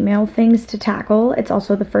few email things to tackle. It's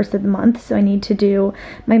also the first of the month, so I need to do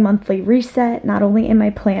my monthly reset, not only in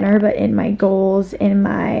my planner, but in my goals, in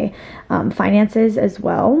my finances as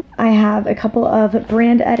well. I have a couple of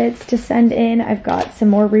brand edits to send in. I've got some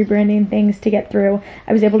more rebranding things to get through.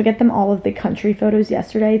 I was able to get them all of the country photos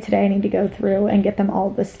yesterday. Today I need to go through and get them all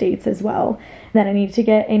of the states as well. Then I need to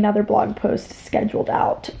get another blog post scheduled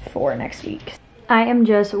out for next week. I am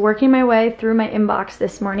just working my way through my inbox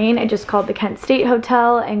this morning. I just called the Kent State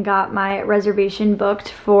Hotel and got my reservation booked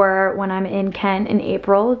for when I'm in Kent in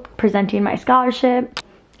April, presenting my scholarship.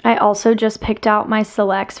 I also just picked out my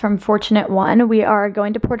selects from Fortunate One. We are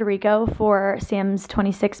going to Puerto Rico for Sam's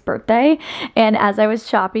 26th birthday, and as I was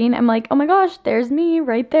shopping, I'm like, oh my gosh, there's me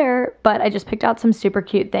right there. But I just picked out some super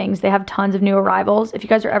cute things. They have tons of new arrivals. If you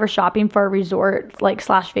guys are ever shopping for a resort like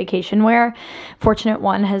 / vacation wear, Fortunate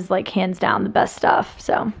One has like hands down the best stuff.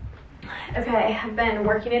 So okay, I've been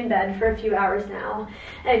working in bed for a few hours now,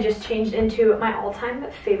 and I just changed into my all-time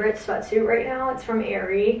favorite sweatsuit right now. It's from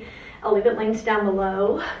Aerie. I'll leave it linked down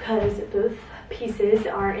below because both pieces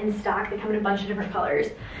are in stock. They come in a bunch of different colors,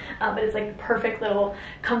 but it's like the perfect little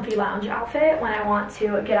comfy lounge outfit when I want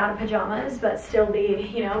to get out of pajamas but still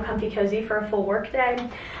be, you know, comfy cozy for a full work day. I'm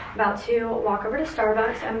about to walk over to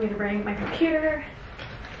Starbucks. I'm gonna bring my computer,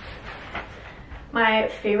 my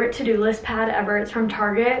favorite to-do list pad ever. It's from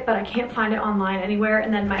Target, but I can't find it online anywhere.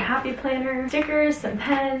 And then my happy planner, stickers, some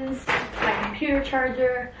pens, my computer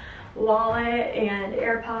charger, wallet, and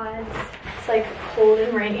AirPods. It's like cold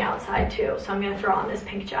and rainy outside too, so I'm gonna throw on this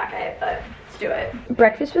pink jacket, but let's do it.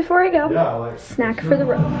 Breakfast before I go. Yeah, like snack for the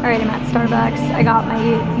road. All right, I'm at Starbucks. I got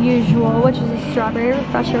my usual, which is a strawberry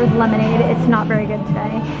refresher with lemonade. It's not very good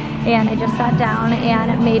today. And I just sat down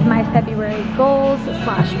and made my February goals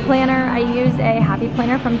 / planner. I use a happy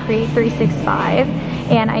planner from Create 365,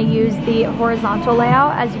 and I use the horizontal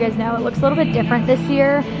layout. As you guys know, it looks a little bit different this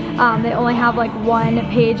year. They only have like one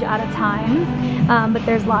page at a time, but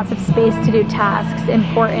there's lots of space to do tasks,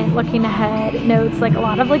 important, looking ahead, notes, like a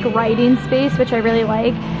lot of like writing space, which I really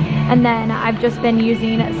like. And then I've just been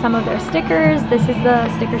using some of their stickers. This is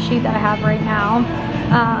the sticker sheet that I have right now.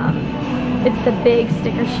 It's the big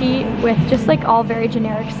sticker sheet with just like all very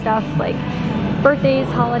generic stuff like birthdays,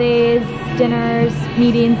 holidays, dinners,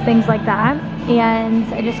 meetings, things like that. And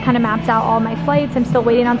I just kind of mapped out all my flights. I'm still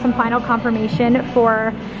waiting on some final confirmation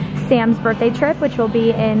for Sam's birthday trip, which will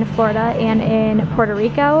be in Florida and in Puerto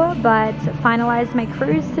Rico, but finalized my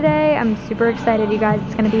cruise today. I'm super excited, you guys.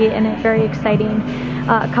 It's going to be a very exciting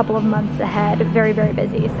couple of months ahead. Very, very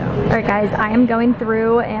busy. So, all right, guys, I am going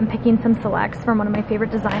through and picking some selects from one of my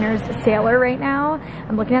favorite designers, Sailor, right now.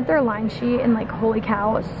 I'm looking at their line sheet and like, holy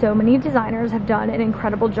cow, so many designers have done an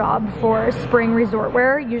incredible job for spring resort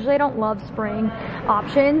wear. Usually I don't love spring exploring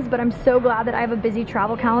options, but I'm so glad that I have a busy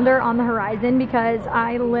travel calendar on the horizon because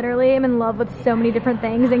I literally am in love with so many different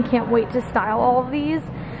things and can't wait to style all of these.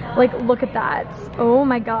 Like, look at that. Oh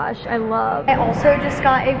my gosh, I love. I also just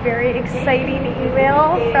got a very exciting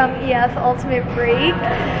email from EF Ultimate Break.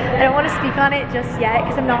 I don't want to speak on it just yet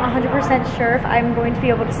because I'm not 100% sure if I'm going to be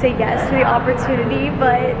able to say yes to the opportunity,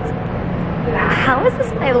 but how is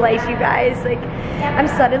this my life, you guys? Like, I'm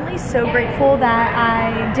suddenly so grateful that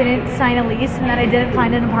I didn't sign a lease and that I didn't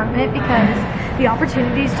find an apartment because the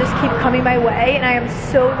opportunities just keep coming my way, and I am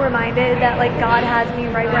so reminded that like God has me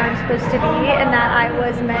right where I'm supposed to be and that I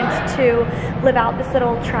was meant to live out this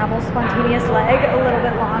little travel spontaneous leg a little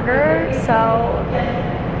bit longer. So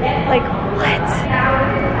like, what?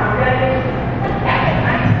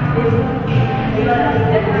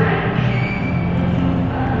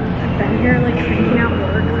 Been here like cranking out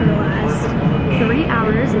work for the last 3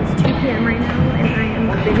 hours. It's 2 p.m. right now and I am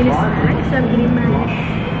craving a snack, so I'm eating my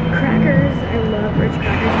crackers. I love Ritz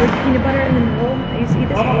crackers with peanut butter in the middle. I used to eat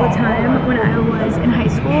this all the time when I was in high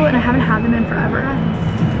school and I haven't had them in forever.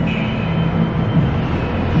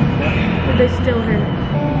 But they still hurt.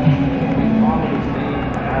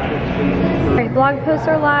 Alright, blog posts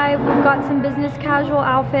are live. We've got some business casual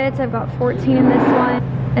outfits. I've got 14 in this one.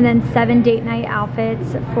 And then 7 date night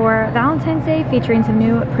outfits for Valentine's Day featuring some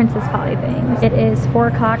new Princess Polly things. It is 4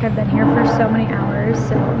 o'clock. I've been here for so many hours,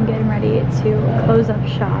 so I'm getting ready to close up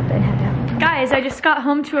shop and head home. Guys, I just got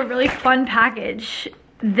home to a really fun package.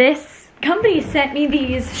 This company sent me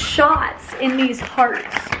these shots in these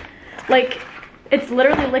hearts. Like, it's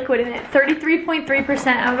literally liquid in it. 33.3%.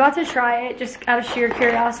 I'm about to try it just out of sheer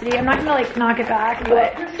curiosity. I'm not gonna like knock it back,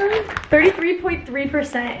 but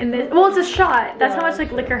 33.3% in this. Well, it's a shot. That's how much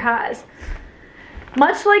like liquor has.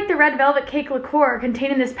 Much like the red velvet cake liqueur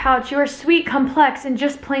contained in this pouch, you are sweet, complex, and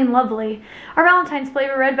just plain lovely. Our Valentine's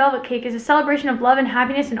flavor red velvet cake is a celebration of love and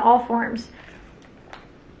happiness in all forms.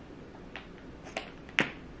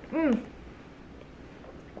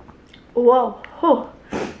 Whoa. Oh.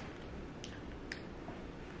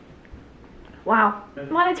 Wow.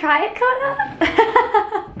 Want to try it, Coda?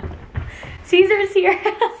 Caesar's here.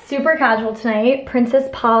 Super casual tonight. Princess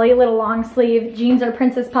Polly, little long sleeve. Jeans are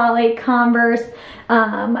Princess Polly. Converse.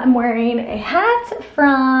 I'm wearing a hat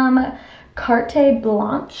from Carte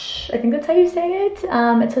Blanche. I think that's how you say it.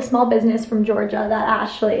 It's a small business from Georgia that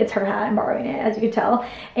Ashley, it's her hat, I'm borrowing it, as you can tell.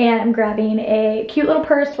 And I'm grabbing a cute little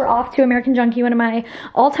purse. We're off to American Junkie, one of my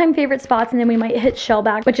all-time favorite spots, and then we might hit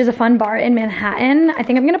Shellback, which is a fun bar in Manhattan. I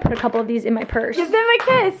think I'm gonna put a couple of these in my purse. Give them a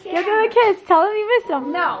kiss. Yeah. Give them a kiss. Tell them you miss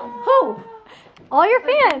them. No. Who? All your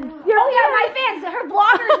fans. Oh yeah, my fans. Her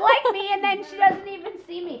bloggers like me, and then she doesn't even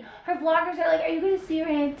see me. Her bloggers are like, "Are you going to see your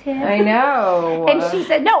Aunt Tiff?" I know. And she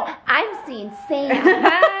said, "No, I'm seeing Sam."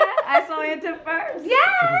 I saw Aunt Tiff first.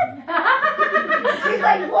 Yes. She's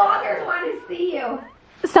like, "Bloggers want to see you."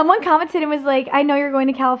 Someone commented and was like, "I know you're going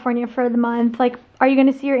to California for the month. Like, are you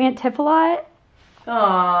going to see your Aunt Tiff a lot?"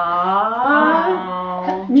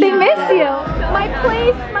 Aww. They miss you. My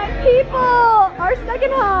place, my people, our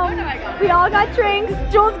second home. We all got drinks.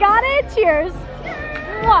 Jules got it. Cheers.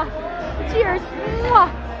 Mwah. Cheers.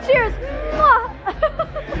 Mwah. Cheers. Mwah.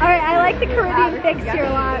 All right, I like the Caribbean fix here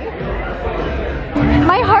a lot.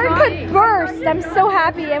 My heart could burst. I'm so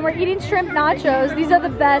happy. And we're eating shrimp nachos. These are the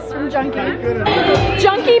best from Junkie.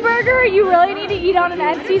 Junkie Burger, you really need to eat on an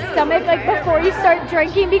empty stomach like before you start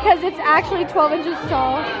drinking because it's actually 12 inches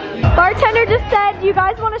tall. Bartender just said, "You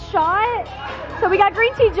guys want a shot?" So we got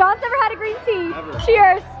green tea. John's never had a green tea. Never.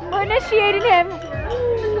 Cheers. We're initiating him.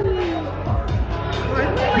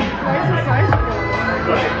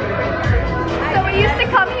 So we used to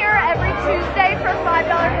come here every Tuesday for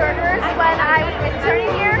 $5 burgers when I was interning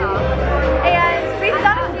here. And we've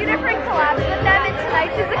done a few different collabs with them, and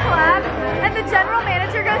tonight's is a collab. And the general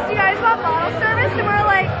manager goes, "Do you guys want bottle service?" And we're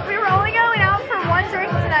like, we were only going out for 1 drink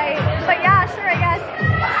tonight. But yeah, sure, I guess.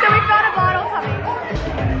 So we've got a bottle coming.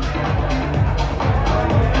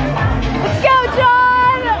 Let's go,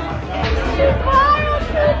 John! Smile,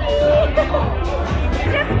 Cookie!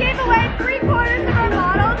 Just gave away 3/4 of our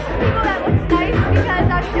bottles to people that looks nice because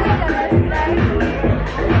I'm feeling generous today.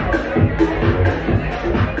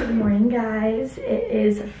 Good morning, guys. It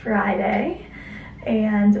is Friday,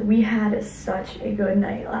 and we had such a good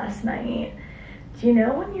night last night. Do you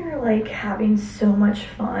know when you're like having so much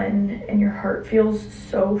fun and your heart feels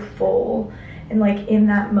so full, and like in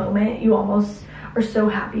that moment you almost are so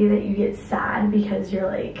happy that you get sad because you're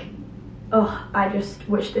like, oh, I just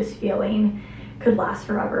wish this feeling could last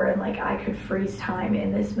forever and like I could freeze time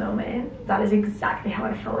in this moment. That is exactly how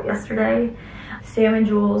I felt yesterday. Sam and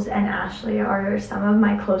Jules and Ashley are some of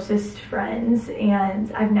my closest friends,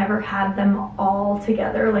 and I've never had them all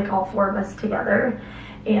together, like all 4 of us together.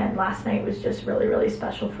 And last night was just really, really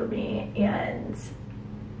special for me, and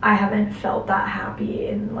I haven't felt that happy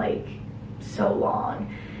in like so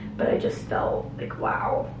long, but I just felt like,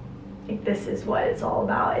 wow, like this is what it's all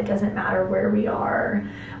about. It doesn't matter where we are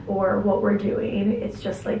or what we're doing. It's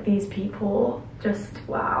just like these people, just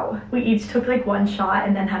wow. We each took like 1 shot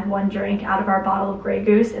and then had 1 drink out of our bottle of Grey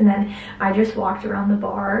Goose, and then I just walked around the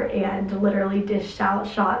bar and literally dished out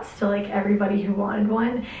shots to like everybody who wanted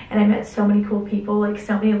one. And I met so many cool people, like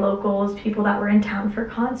so many locals, people that were in town for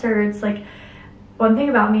concerts. Like, one thing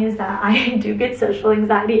about me is that I do get social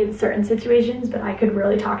anxiety in certain situations, but I could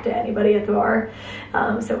really talk to anybody at the bar,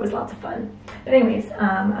 so it was lots of fun. But anyways,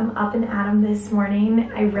 I'm up and at 'em this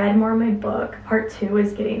morning. I read more of my book. Part 2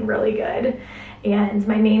 is getting really good. And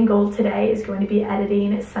my main goal today is going to be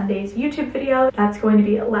editing Sunday's YouTube video. That's going to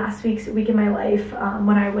be last week's Week in My Life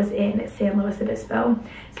when I was in San Luis Obispo.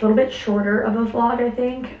 It's a little bit shorter of a vlog, I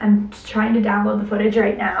think. I'm trying to download the footage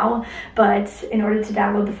right now, but in order to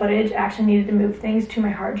download the footage, I actually needed to move things to my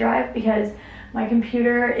hard drive because my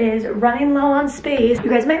computer is running low on space. You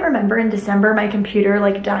guys might remember in December my computer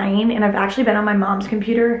like dying, and I've actually been on my mom's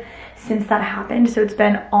computer since that happened, so it's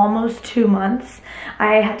been almost 2 months.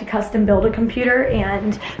 I had to custom build a computer,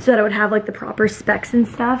 and so that I would have like the proper specs and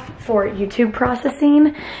stuff for YouTube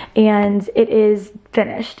processing, and it is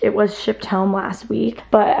finished. It was shipped home last week,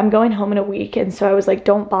 but I'm going home in a week, and so I was like,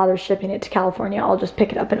 don't bother shipping it to California, I'll just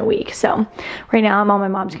pick it up in a week. So right now I'm on my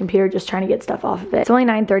mom's computer just trying to get stuff off of it. It's only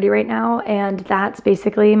 9:30 right now, and that's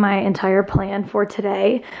basically my entire plan for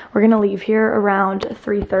today. We're gonna leave here around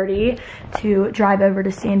 3:30 to drive over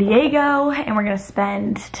to San Diego, and we're gonna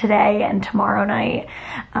spend today and tomorrow night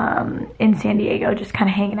in San Diego just kind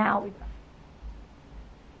of hanging out.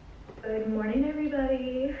 Good morning,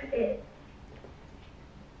 everybody.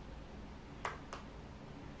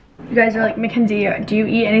 You guys are like, Mackenzie, do you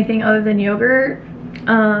eat anything other than yogurt?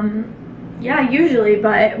 Yeah, usually,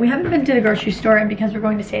 but we haven't been to the grocery store, and because we're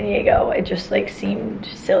going to San Diego, it just like seemed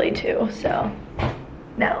silly too, so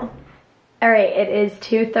no. All right, it is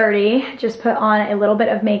 2:30. Just put on a little bit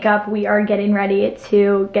of makeup. We are getting ready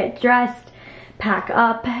to get dressed, pack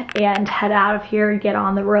up, and head out of here, get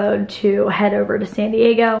on the road to head over to San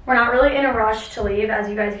Diego. We're not really in a rush to leave, as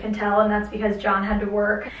you guys can tell, and that's because John had to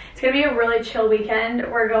work. It's gonna be a really chill weekend.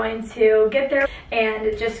 We're going to get there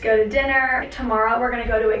and just go to dinner. Tomorrow we're gonna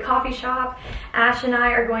go to a coffee shop. Ash and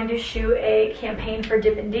I are going to shoot a campaign for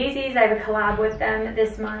Dippin' Daisies. I have a collab with them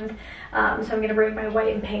this month, so I'm gonna bring my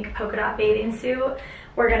white and pink polka dot bathing suit.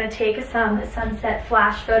 We're gonna take some sunset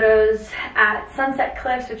flash photos at Sunset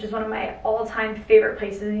Cliffs, which is one of my all-time favorite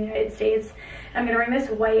places in the United States. I'm gonna bring this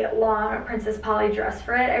white long Princess Polly dress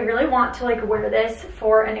for it. I really want to like wear this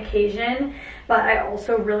for an occasion, but I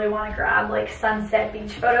also really wanna grab like sunset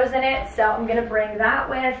beach photos in it, so I'm gonna bring that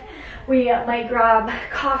with. We might grab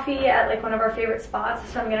coffee at like one of our favorite spots,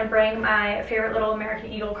 so I'm gonna bring my favorite little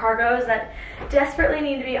American Eagle cargos that desperately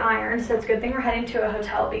need to be ironed, so it's a good thing we're heading to a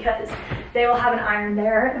hotel because they will have an iron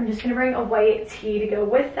there. I'm just gonna bring a white tee to go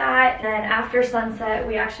with that, and then after sunset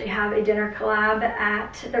we actually have a dinner collab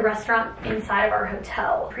at the restaurant inside of our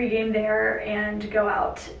hotel. Pre-game there and go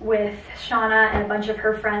out with Shauna and a bunch of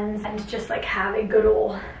her friends and just like have a good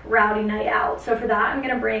old rowdy night out. So for that I'm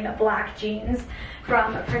gonna bring black jeans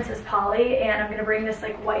from Princess Polly, and I'm gonna bring this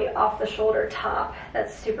like white off the shoulder top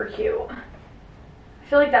that's super cute. I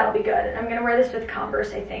feel like that'll be good, and I'm gonna wear this with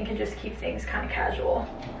Converse I think and just keep things kind of casual.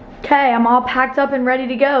 Okay, I'm all packed up and ready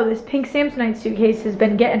to go. This pink Samsonite suitcase has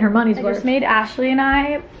been getting her money's worth. I just made Ashley and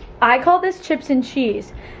I call this chips and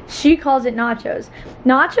cheese. She calls it nachos.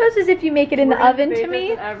 Nachos is if you make it in the oven to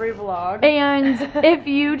me. In every vlog. And if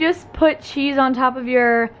you just put cheese on top of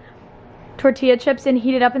your tortilla chips and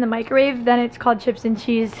heat it up in the microwave, then it's called chips and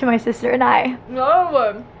cheese to my sister and I.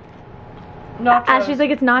 No. Nachos. Ashley's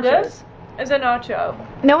like, it's nachos. This is a nacho.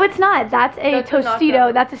 No, it's not. That's a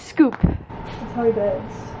Tostito. That's a scoop. That's how he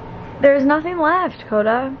bids. There's nothing left,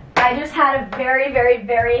 Coda. I just had a very, very,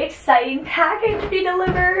 very exciting package be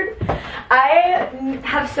delivered. I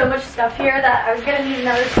have so much stuff here that I was gonna need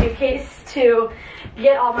another suitcase to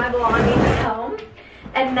get all my belongings home.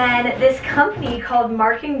 And then this company called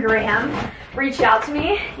Mark & Graham reached out to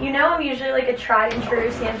me. You know I'm usually like a tried and true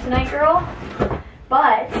Samsonite girl,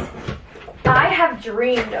 but I have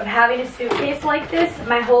dreamed of having a suitcase like this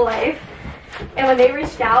my whole life. And when they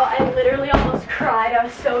reached out, I literally almost cried. I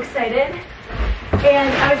was so excited.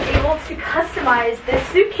 And I was able to customize this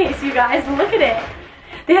suitcase, you guys. Look at it.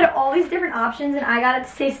 They had all these different options and I got it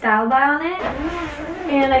to say Style By on it.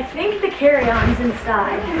 And I think the carry-on's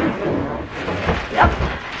inside. Yep.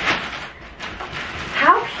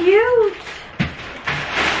 How cute.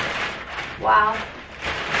 Wow.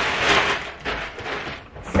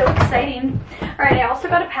 So exciting. Alright, I also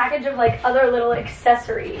got a package of like other little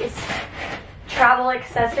accessories. Travel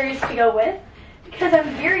accessories to go with. Because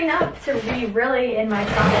I'm gearing up to be really in my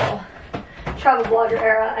travel vlogger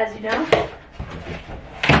era, as you know.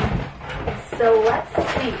 So let's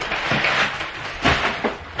see.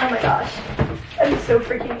 Oh my gosh. I'm so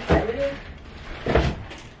freaking excited.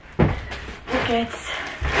 Look at,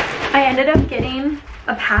 I ended up getting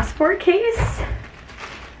a passport case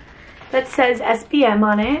that says SBM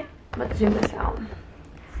on it. Let's zoom this out.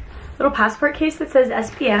 Little passport case that says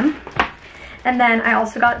SBM. And then I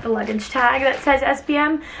also got the luggage tag that says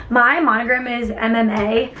SBM. My monogram is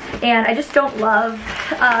MMA, and I just don't love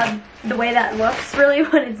the way that looks really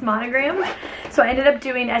when it's monogrammed. So I ended up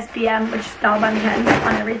doing SBM, which is Style by MCKENZ,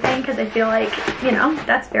 on everything because I feel like, you know,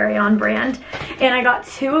 that's very on brand. And I got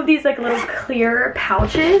 2 of these like little clear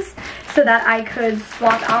pouches so that I could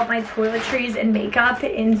swap out my toiletries and makeup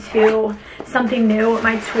into something new.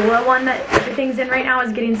 My Tula one that everything's in right now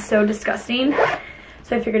is getting so disgusting.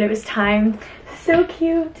 So I figured it was time. So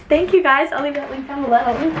cute. Thank you guys. I'll leave that link down below.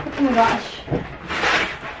 Oh my gosh.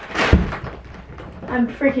 I'm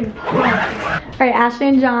freaking pumped. Alright, Ashley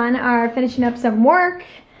and John are finishing up some work,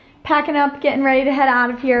 packing up, getting ready to head out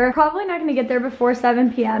of here. Probably not gonna get there before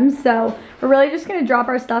 7 p.m. So we're really just gonna drop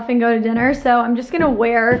our stuff and go to dinner. So I'm just gonna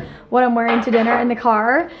wear what I'm wearing to dinner in the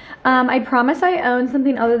car. I promise I own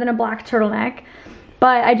something other than a black turtleneck.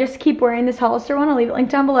 But I just keep wearing this Hollister one. I'll leave it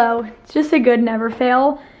linked down below. It's just a good never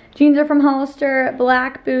fail. Jeans are from Hollister,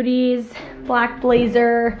 black booties, black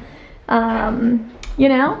blazer, you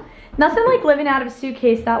know? Nothing like living out of a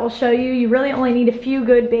suitcase. That will show you. You really only need a few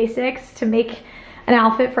good basics to make an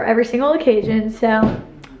outfit for every single occasion. So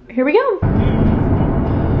here we go.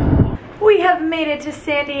 We have made it to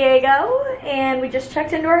San Diego and we just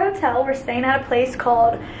checked into our hotel. We're staying at a place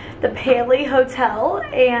called the Paley Hotel,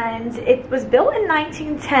 and it was built in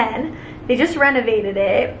 1910. They just renovated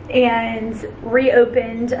it and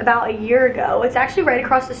reopened about a year ago. It's actually right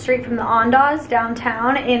across the street from the Ondas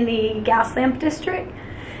downtown in the Gaslamp District.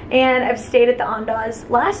 And I've stayed at the Ondas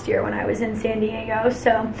last year when I was in San Diego,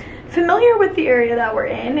 so familiar with the area that we're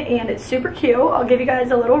in, and it's super cute. I'll give you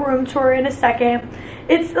guys a little room tour in a second.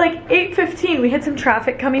 It's like 8:15. We had some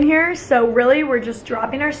traffic coming here, so really we're just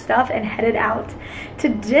dropping our stuff and headed out to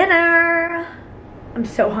dinner. I'm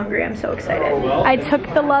so hungry. I'm so excited. I took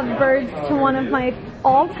the Lovebirds to one of my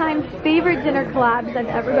all-time favorite dinner collabs I've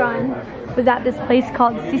ever done. It was at this place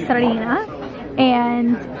called Cicerina.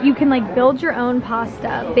 And you can like build your own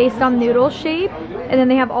pasta based on noodle shape, and then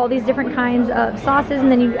they have all these different kinds of sauces, and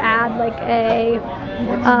then you add like a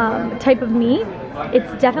type of meat. It's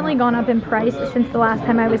definitely gone up in price since the last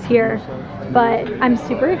time I was here, but I'm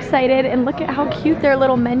super excited. And look at how cute their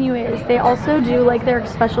little menu is. They also do like their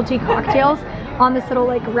specialty cocktails on this little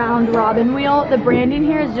like round robin wheel. The branding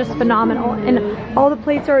here is just phenomenal, and all the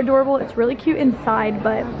plates are adorable. It's really cute inside,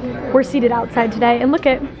 but we're seated outside today, and look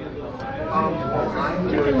at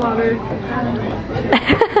chicken water.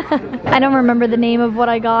 I don't remember the name of what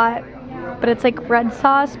I got, but it's like red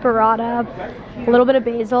sauce, burrata, a little bit of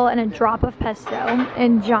basil, and a drop of pesto.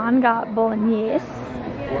 And John got bolognese,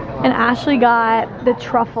 and Ashley got the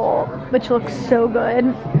truffle, which looks so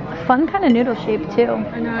good. Fun kind of noodle shape too.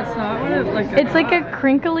 I know, it's not what it like. It's like a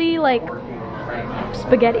crinkly like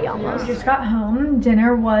spaghetti almost. Just got home.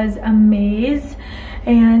 Dinner was amazing.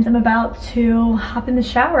 And I'm about to hop in the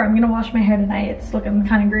shower. I'm gonna wash my hair tonight. It's looking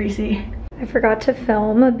kind of greasy. I forgot to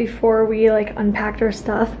film before we like unpacked our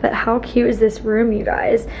stuff, but how cute is this room, you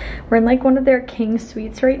guys? We're in like one of their king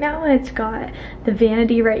suites right now, and it's got the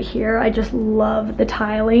vanity right here. I just love the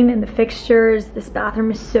tiling and the fixtures. This bathroom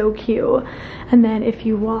is so cute. And then if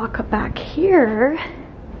you walk back here,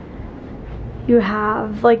 you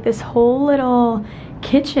have like this whole little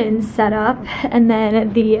kitchen set up, and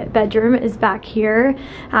then the bedroom is back here.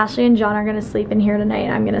 Ashley and John are gonna sleep in here tonight.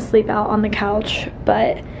 I'm gonna sleep out on the couch,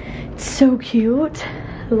 but it's so cute.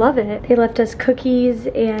 Love it. They left us cookies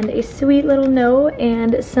and a sweet little note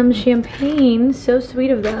and some champagne. So sweet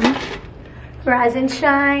of them. Rise and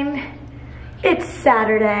shine. It's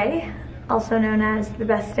Saturday, also known as the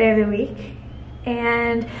best day of the week,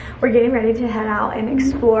 and we're getting ready to head out and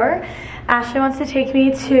explore. Ashley wants to take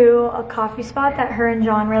me to a coffee spot that her and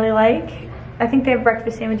John really like. I think they have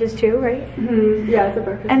breakfast sandwiches too, right? Mm-hmm. Yeah, it's a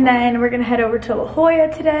breakfast. And then we're gonna head over to La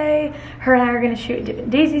Jolla today. Her and I are gonna shoot Dippin'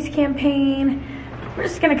 Daisy's campaign. we're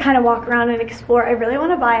just gonna kind of walk around and explore. I really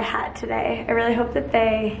want to buy a hat today. I really hope that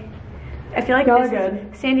I feel like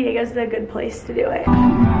San Diego's the good place to do it.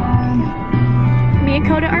 Me and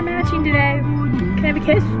Coda are matching today. Can I have a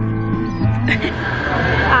kiss?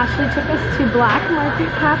 Ashley took us to Black Market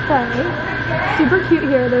Cafe. Super cute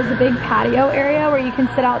here. There's a big patio area where you can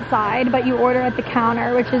sit outside, but you order at the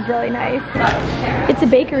counter, which is really nice. It's a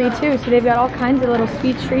bakery too, so they've got all kinds of little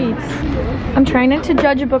sweet treats. I'm trying not to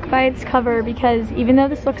judge a book by its cover because even though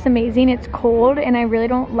this looks amazing, it's cold, and I really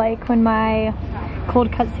don't like when my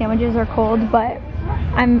cold cut sandwiches are cold, but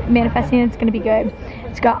I'm manifesting it's gonna be good.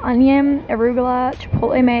 It's got onion, arugula,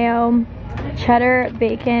 chipotle mayo, cheddar,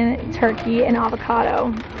 bacon, turkey, and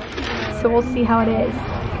avocado. So we'll see how it is.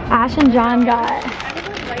 Ash and John got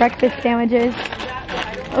breakfast sandwiches.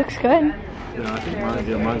 Looks good. Yeah, I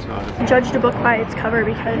think mine's not. Judged a book by its cover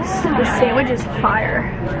because the sandwich is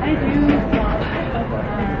fire.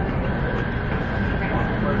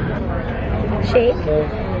 Shake.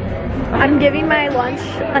 I'm giving my lunch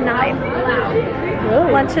a 9.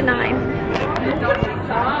 Really? Lunch a 9.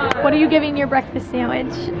 What are you giving your breakfast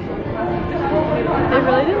sandwich? I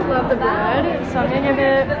really didn't love the bread, so I'm gonna give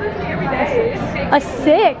it a 6. A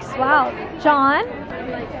 6? Wow. John?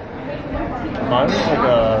 Mine's like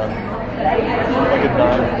a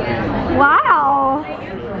 9. Wow.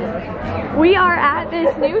 We are at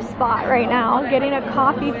this new spot right now getting a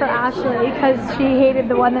coffee for Ashley because she hated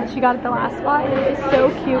the one that she got at the last spot. It is so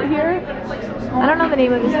cute here. I don't know the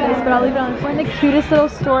name of this place, but I'll leave it on. We're in the cutest little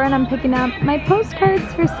store and I'm picking up my postcards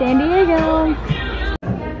for San Diego.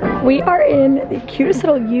 We are in the cutest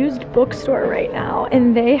little used bookstore right now,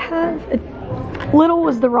 and they have, little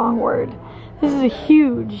was the wrong word. This is a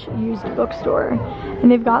huge used bookstore,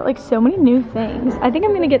 and they've got like so many new things. I think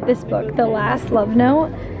I'm gonna get this book, The Last Love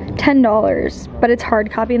Note, $10, but it's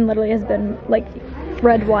hard copy and literally has been like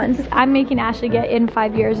read once. I'm making Ashley get In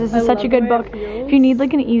 5 Years. This is such a good book. If you need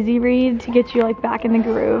like an easy read to get you like back in the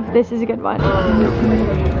groove, this is a good one.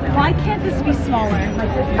 Why can't this be smaller?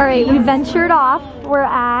 All right, we ventured off. We're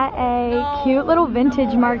at a cute little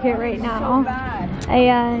vintage market right now,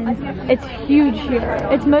 and it's huge here.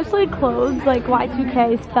 It's mostly clothes, like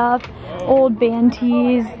Y2K stuff, old band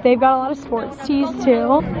tees. They've got a lot of sports tees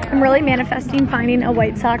too. I'm really manifesting finding a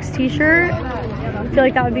White Sox t-shirt. I feel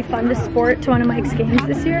like that would be fun to sport to one of Mike's games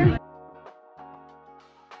this year.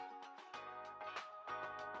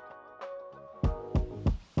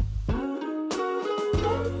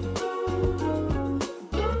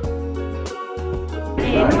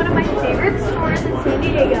 In one of my favorite stores in San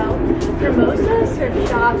Diego, Hermosa Surf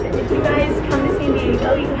Shop. If you guys come to San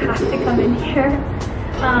Diego, you have to come in here.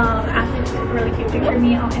 Ashley took a really cute picture of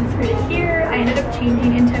me. I'll insert it here. I ended up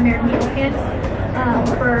changing into American Eagle pants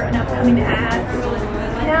for an upcoming ad.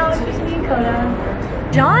 Now it's just me and Coda.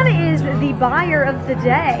 John is the buyer of the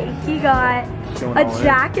day. He got a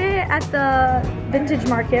jacket at the vintage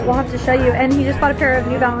market. We'll have to show you. And he just bought a pair of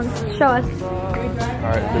New Balance. Show us.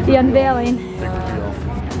 Alright. The unveiling.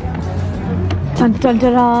 Dun dun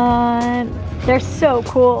dun dun. They're so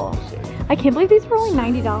cool. I can't believe these were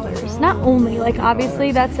only $90. Not only, like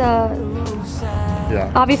obviously that's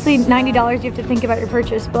obviously $90 you have to think about your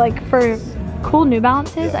purchase, but like for cool New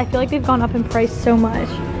Balances, I feel like they've gone up in price so much.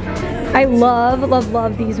 I love, love,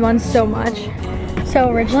 love these ones so much. So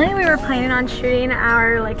originally we were planning on shooting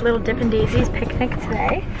our like little Dippin' Daisies picnic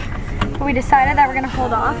today, but we decided that we're gonna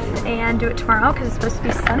hold off and do it tomorrow because it's supposed to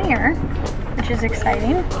be sunnier, which is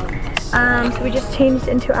exciting. So we just changed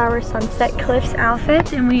into our Sunset Cliffs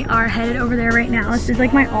outfit and we are headed over there right now. This is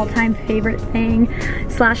like my all-time favorite thing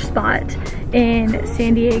slash spot in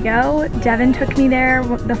San Diego. Devin took me there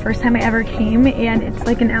the first time I ever came, and it's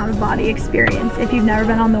like an out-of-body experience if you've never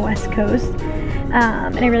been on the West Coast.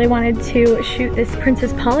 And I really wanted to shoot this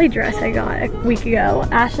Princess Polly dress I got a week ago.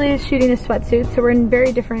 Ashley is shooting a sweatsuit, so we're in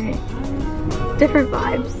very different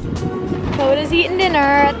vibes. Coda's eating dinner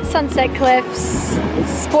at the Sunset Cliffs.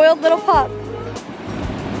 Spoiled little pup.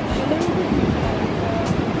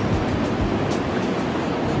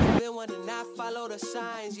 Follow the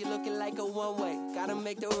signs, you're looking like a one-way. Gotta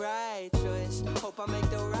make the right choice. Hope I make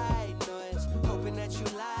the right noise. Hoping that you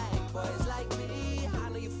like boys like me. I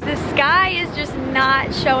know you. The sky is just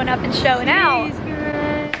not showing up and showing out.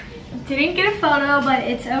 Didn't get a photo, but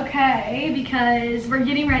it's okay because we're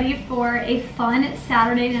getting ready for a fun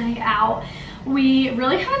Saturday night out. We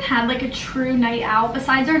really haven't had like a true night out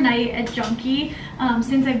besides our night at Junkie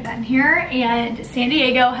since I've been here, and San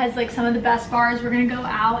Diego has like some of the best bars. We're gonna go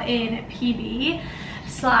out in PB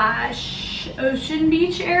 / Ocean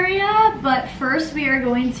Beach area, but first we are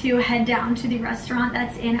going to head down to the restaurant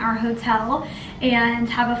that's in our hotel and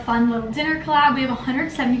have a fun little dinner collab. We have a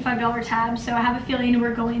 $175 tab, so I have a feeling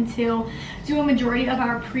we're going to do a majority of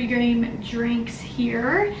our pre-game drinks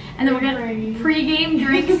here, and then we're gonna pre-game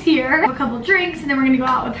drinks here, have a couple drinks, and then we're gonna go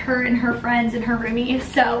out with her and her friends and her roomie.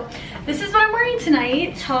 So this is what I'm wearing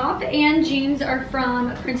tonight. Top and jeans are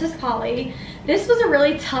from Princess Polly. This was a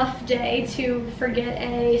really tough day to forget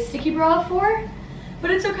a sticky bra for, but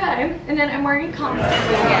it's okay. And then I'm wearing Converse.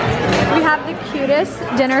 We have the cutest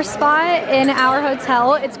dinner spot in our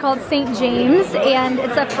hotel. It's called St. James, and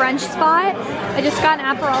it's a French spot. I just got an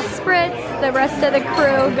Aperol Spritz. The rest of the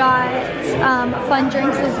crew got fun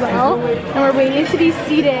drinks as well. And we're waiting to be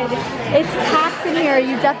seated. It's packed in here.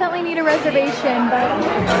 You definitely need a reservation, but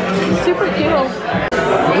it's super cute.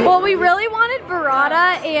 Well, we really wanted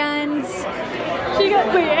burrata and... Wait,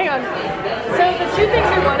 hang on. So the two things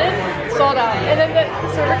we wanted sold out, and then the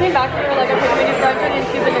server came back and we were like, okay, we need fried chicken and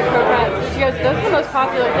soup and the croquettes. And she goes, those are the most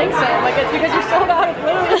popular things, so I'm like, it's because you're sold out of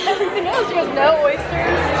literally everything else. She goes, no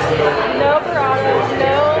oysters, no burratas,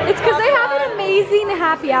 no. It's because they have an amazing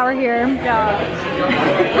happy hour here. Yeah.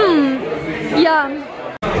 Yum.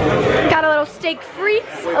 Got a little steak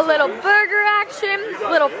frites, a little burger action,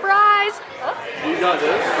 little fries,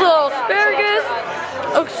 little asparagus.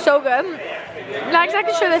 Looks so good. I'm not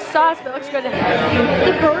exactly sure the sauce, but it looks good.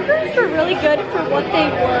 The burgers were really good for what they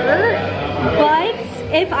were, but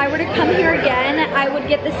if I were to come here again, I would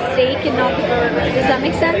get the steak and not the burger. Does that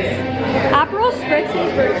make sense? Aperol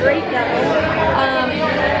Spritzes were great though.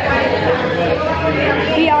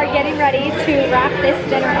 We are getting ready to wrap this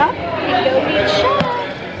dinner up and go meet Shauna.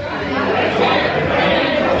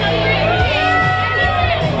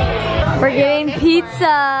 We're getting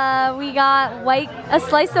pizza. We got a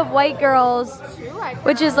slice of White Girls,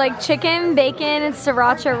 which is like chicken, bacon, and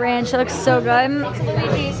sriracha ranch. It looks so good.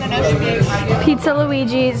 Pizza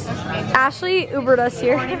Luigi's. Ashley Ubered us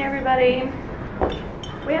here. Good morning, everybody.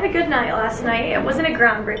 We had a good night last night. It wasn't a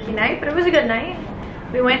groundbreaking night, but it was a good night.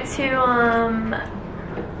 We went to,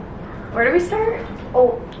 where did we start?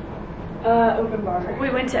 Open bar.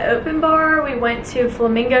 We went to Open Bar, we went to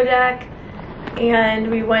Flamingo Deck,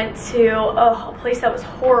 and we went to a place that was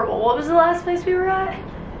horrible. What was the last place we were at?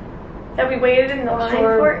 That we waited in the line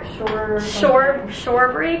for? Shore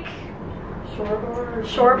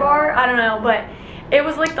Bar? I don't know, but it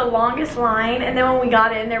was like the longest line, and then when we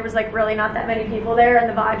got in, there was like really not that many people there, and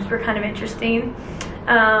the vibes were kind of interesting.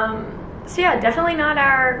 So yeah, definitely not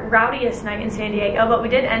our rowdiest night in San Diego, but we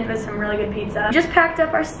did end with some really good pizza. We just packed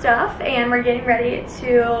up our stuff and we're getting ready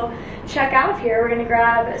to check out of here. We're gonna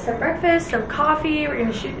grab some breakfast, some coffee, we're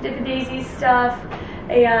gonna shoot the Dippin' Daisy stuff,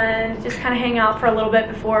 and just kind of hang out for a little bit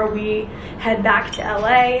before we head back to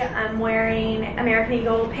LA. I'm wearing American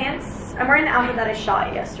Eagle pants. I'm wearing the outfit that I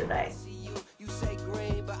shot yesterday. You say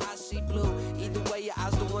green, but I see blue. Either way, your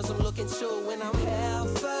eyes the ones I'm looking to when I'm hell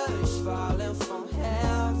first, falling from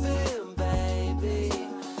heaven, baby.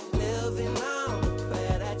 Living on the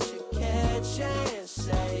prayer that you catch and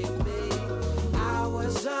save me. I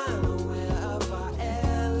was unaware of our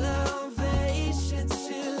elevation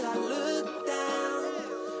till I looked down.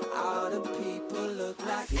 All the people look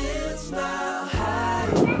like ants now.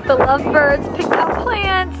 The lovebirds picked out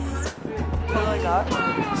plants.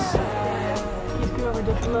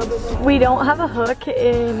 We don't have a hook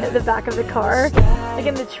in the back of the car, like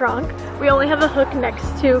in the trunk. We only have a hook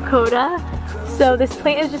next to Coda, so this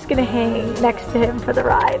plant is just gonna hang next to him for the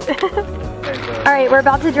ride. All right, we're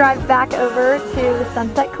about to drive back over to the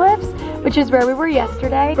Sunset Cliffs, which is where we were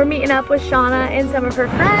yesterday. We're meeting up with Shauna and some of her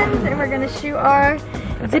friends, and we're gonna shoot our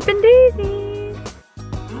Dippin' Daisy.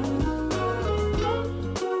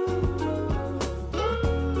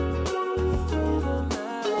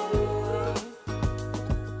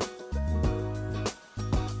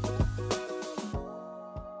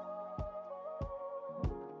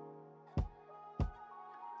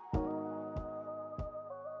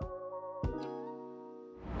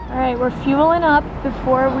 Alright, we're fueling up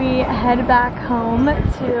before we head back home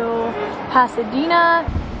to Pasadena.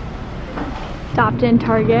 Stopped in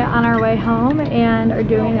Target on our way home and are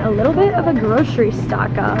doing a little bit of a grocery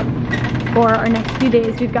stock up for our next few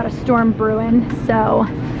days. We've got a storm brewing, so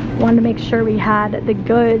wanted to make sure we had the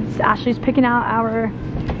goods. Ashley's picking out our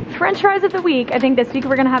French fries of the week. I think this week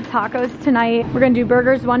we're gonna have tacos tonight. We're gonna do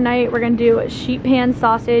burgers one night. We're gonna do sheet pan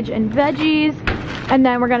sausage and veggies. And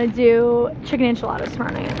then we're gonna do chicken enchiladas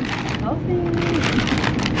tomorrow night.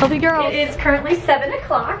 Healthy girls. It is currently 7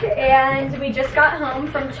 o'clock and we just got home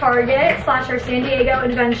from Target / our San Diego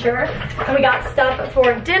adventure. And we got stuff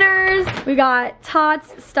for dinners. We got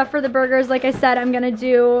tots, stuff for the burgers. Like I said, I'm gonna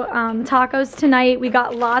do tacos tonight. We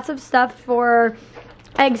got lots of stuff for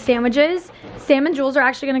egg sandwiches. Sam and Jules are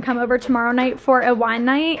actually gonna come over tomorrow night for a wine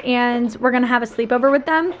night, and we're gonna have a sleepover with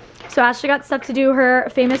them. So Ashley got stuff to do her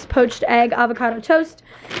famous poached egg avocado toast,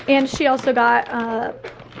 and she also got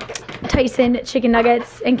Tyson chicken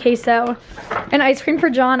nuggets and queso and ice cream for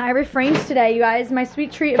John. I refrained today, you guys. My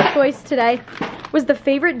sweet treat of choice today was the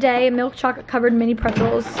favorite day, milk chocolate covered mini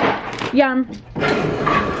pretzels. Yum.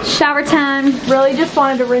 Shower time. Really just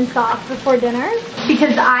wanted to rinse off before dinner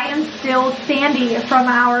because I am still sandy from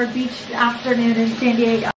our beach afternoon in San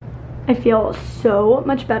Diego. I feel so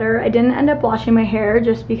much better. I didn't end up washing my hair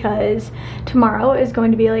just because tomorrow is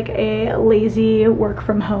going to be like a lazy work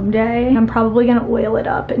from home day. I'm probably gonna oil it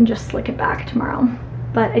up and just slick it back tomorrow.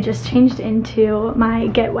 But I just changed into my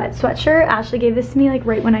Get Wet sweatshirt. Ashley gave this to me like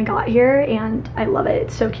right when I got here, and I love it.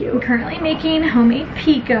 It's so cute. I'm currently making homemade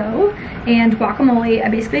pico and guacamole. I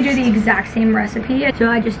basically do the exact same recipe. So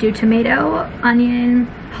I just do tomato, onion,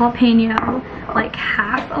 jalapeno, like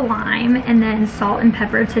half a lime, and then salt and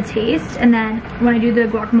pepper to taste. And then when I do the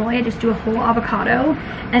guacamole, I just do a whole avocado,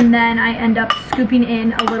 and then I end up scooping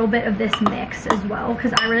in a little bit of this mix as well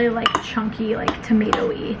because I really like chunky, like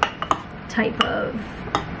tomatoey type of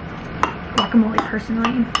guacamole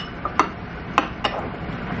personally.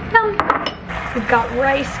 Yum. We've got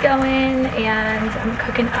rice going, and I'm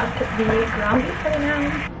cooking up the ground beef right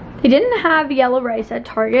now. They didn't have yellow rice at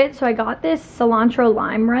Target, so I got this cilantro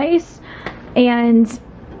lime rice, and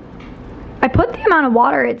I put the amount of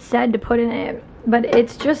water it said to put in it, but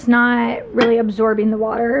it's just not really absorbing the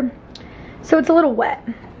water, so it's a little wet,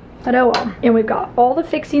 but oh well. And we've got all the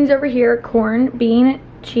fixings over here: corn, bean,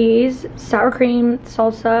 cheese, sour cream,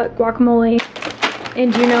 salsa, guacamole,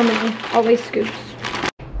 and you know me, always scoops.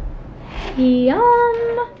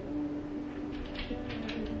 Yum!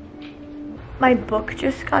 My book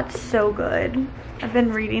just got so good. I've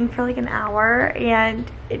been reading for like an hour and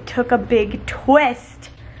it took a big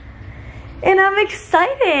twist. And I'm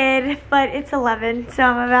excited, but it's 11, so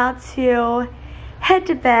I'm about to head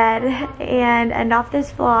to bed and end off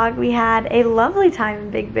this vlog. We had a lovely time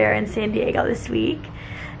in Big Bear in San Diego this week,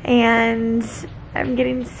 and I'm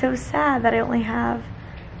getting so sad that I only have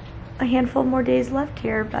a handful more days left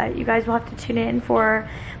here, but you guys will have to tune in for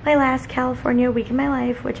my last California week in my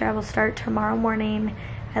life, which I will start tomorrow morning.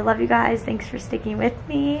 I love you guys. Thanks for sticking with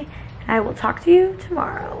me. I will talk to you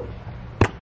tomorrow.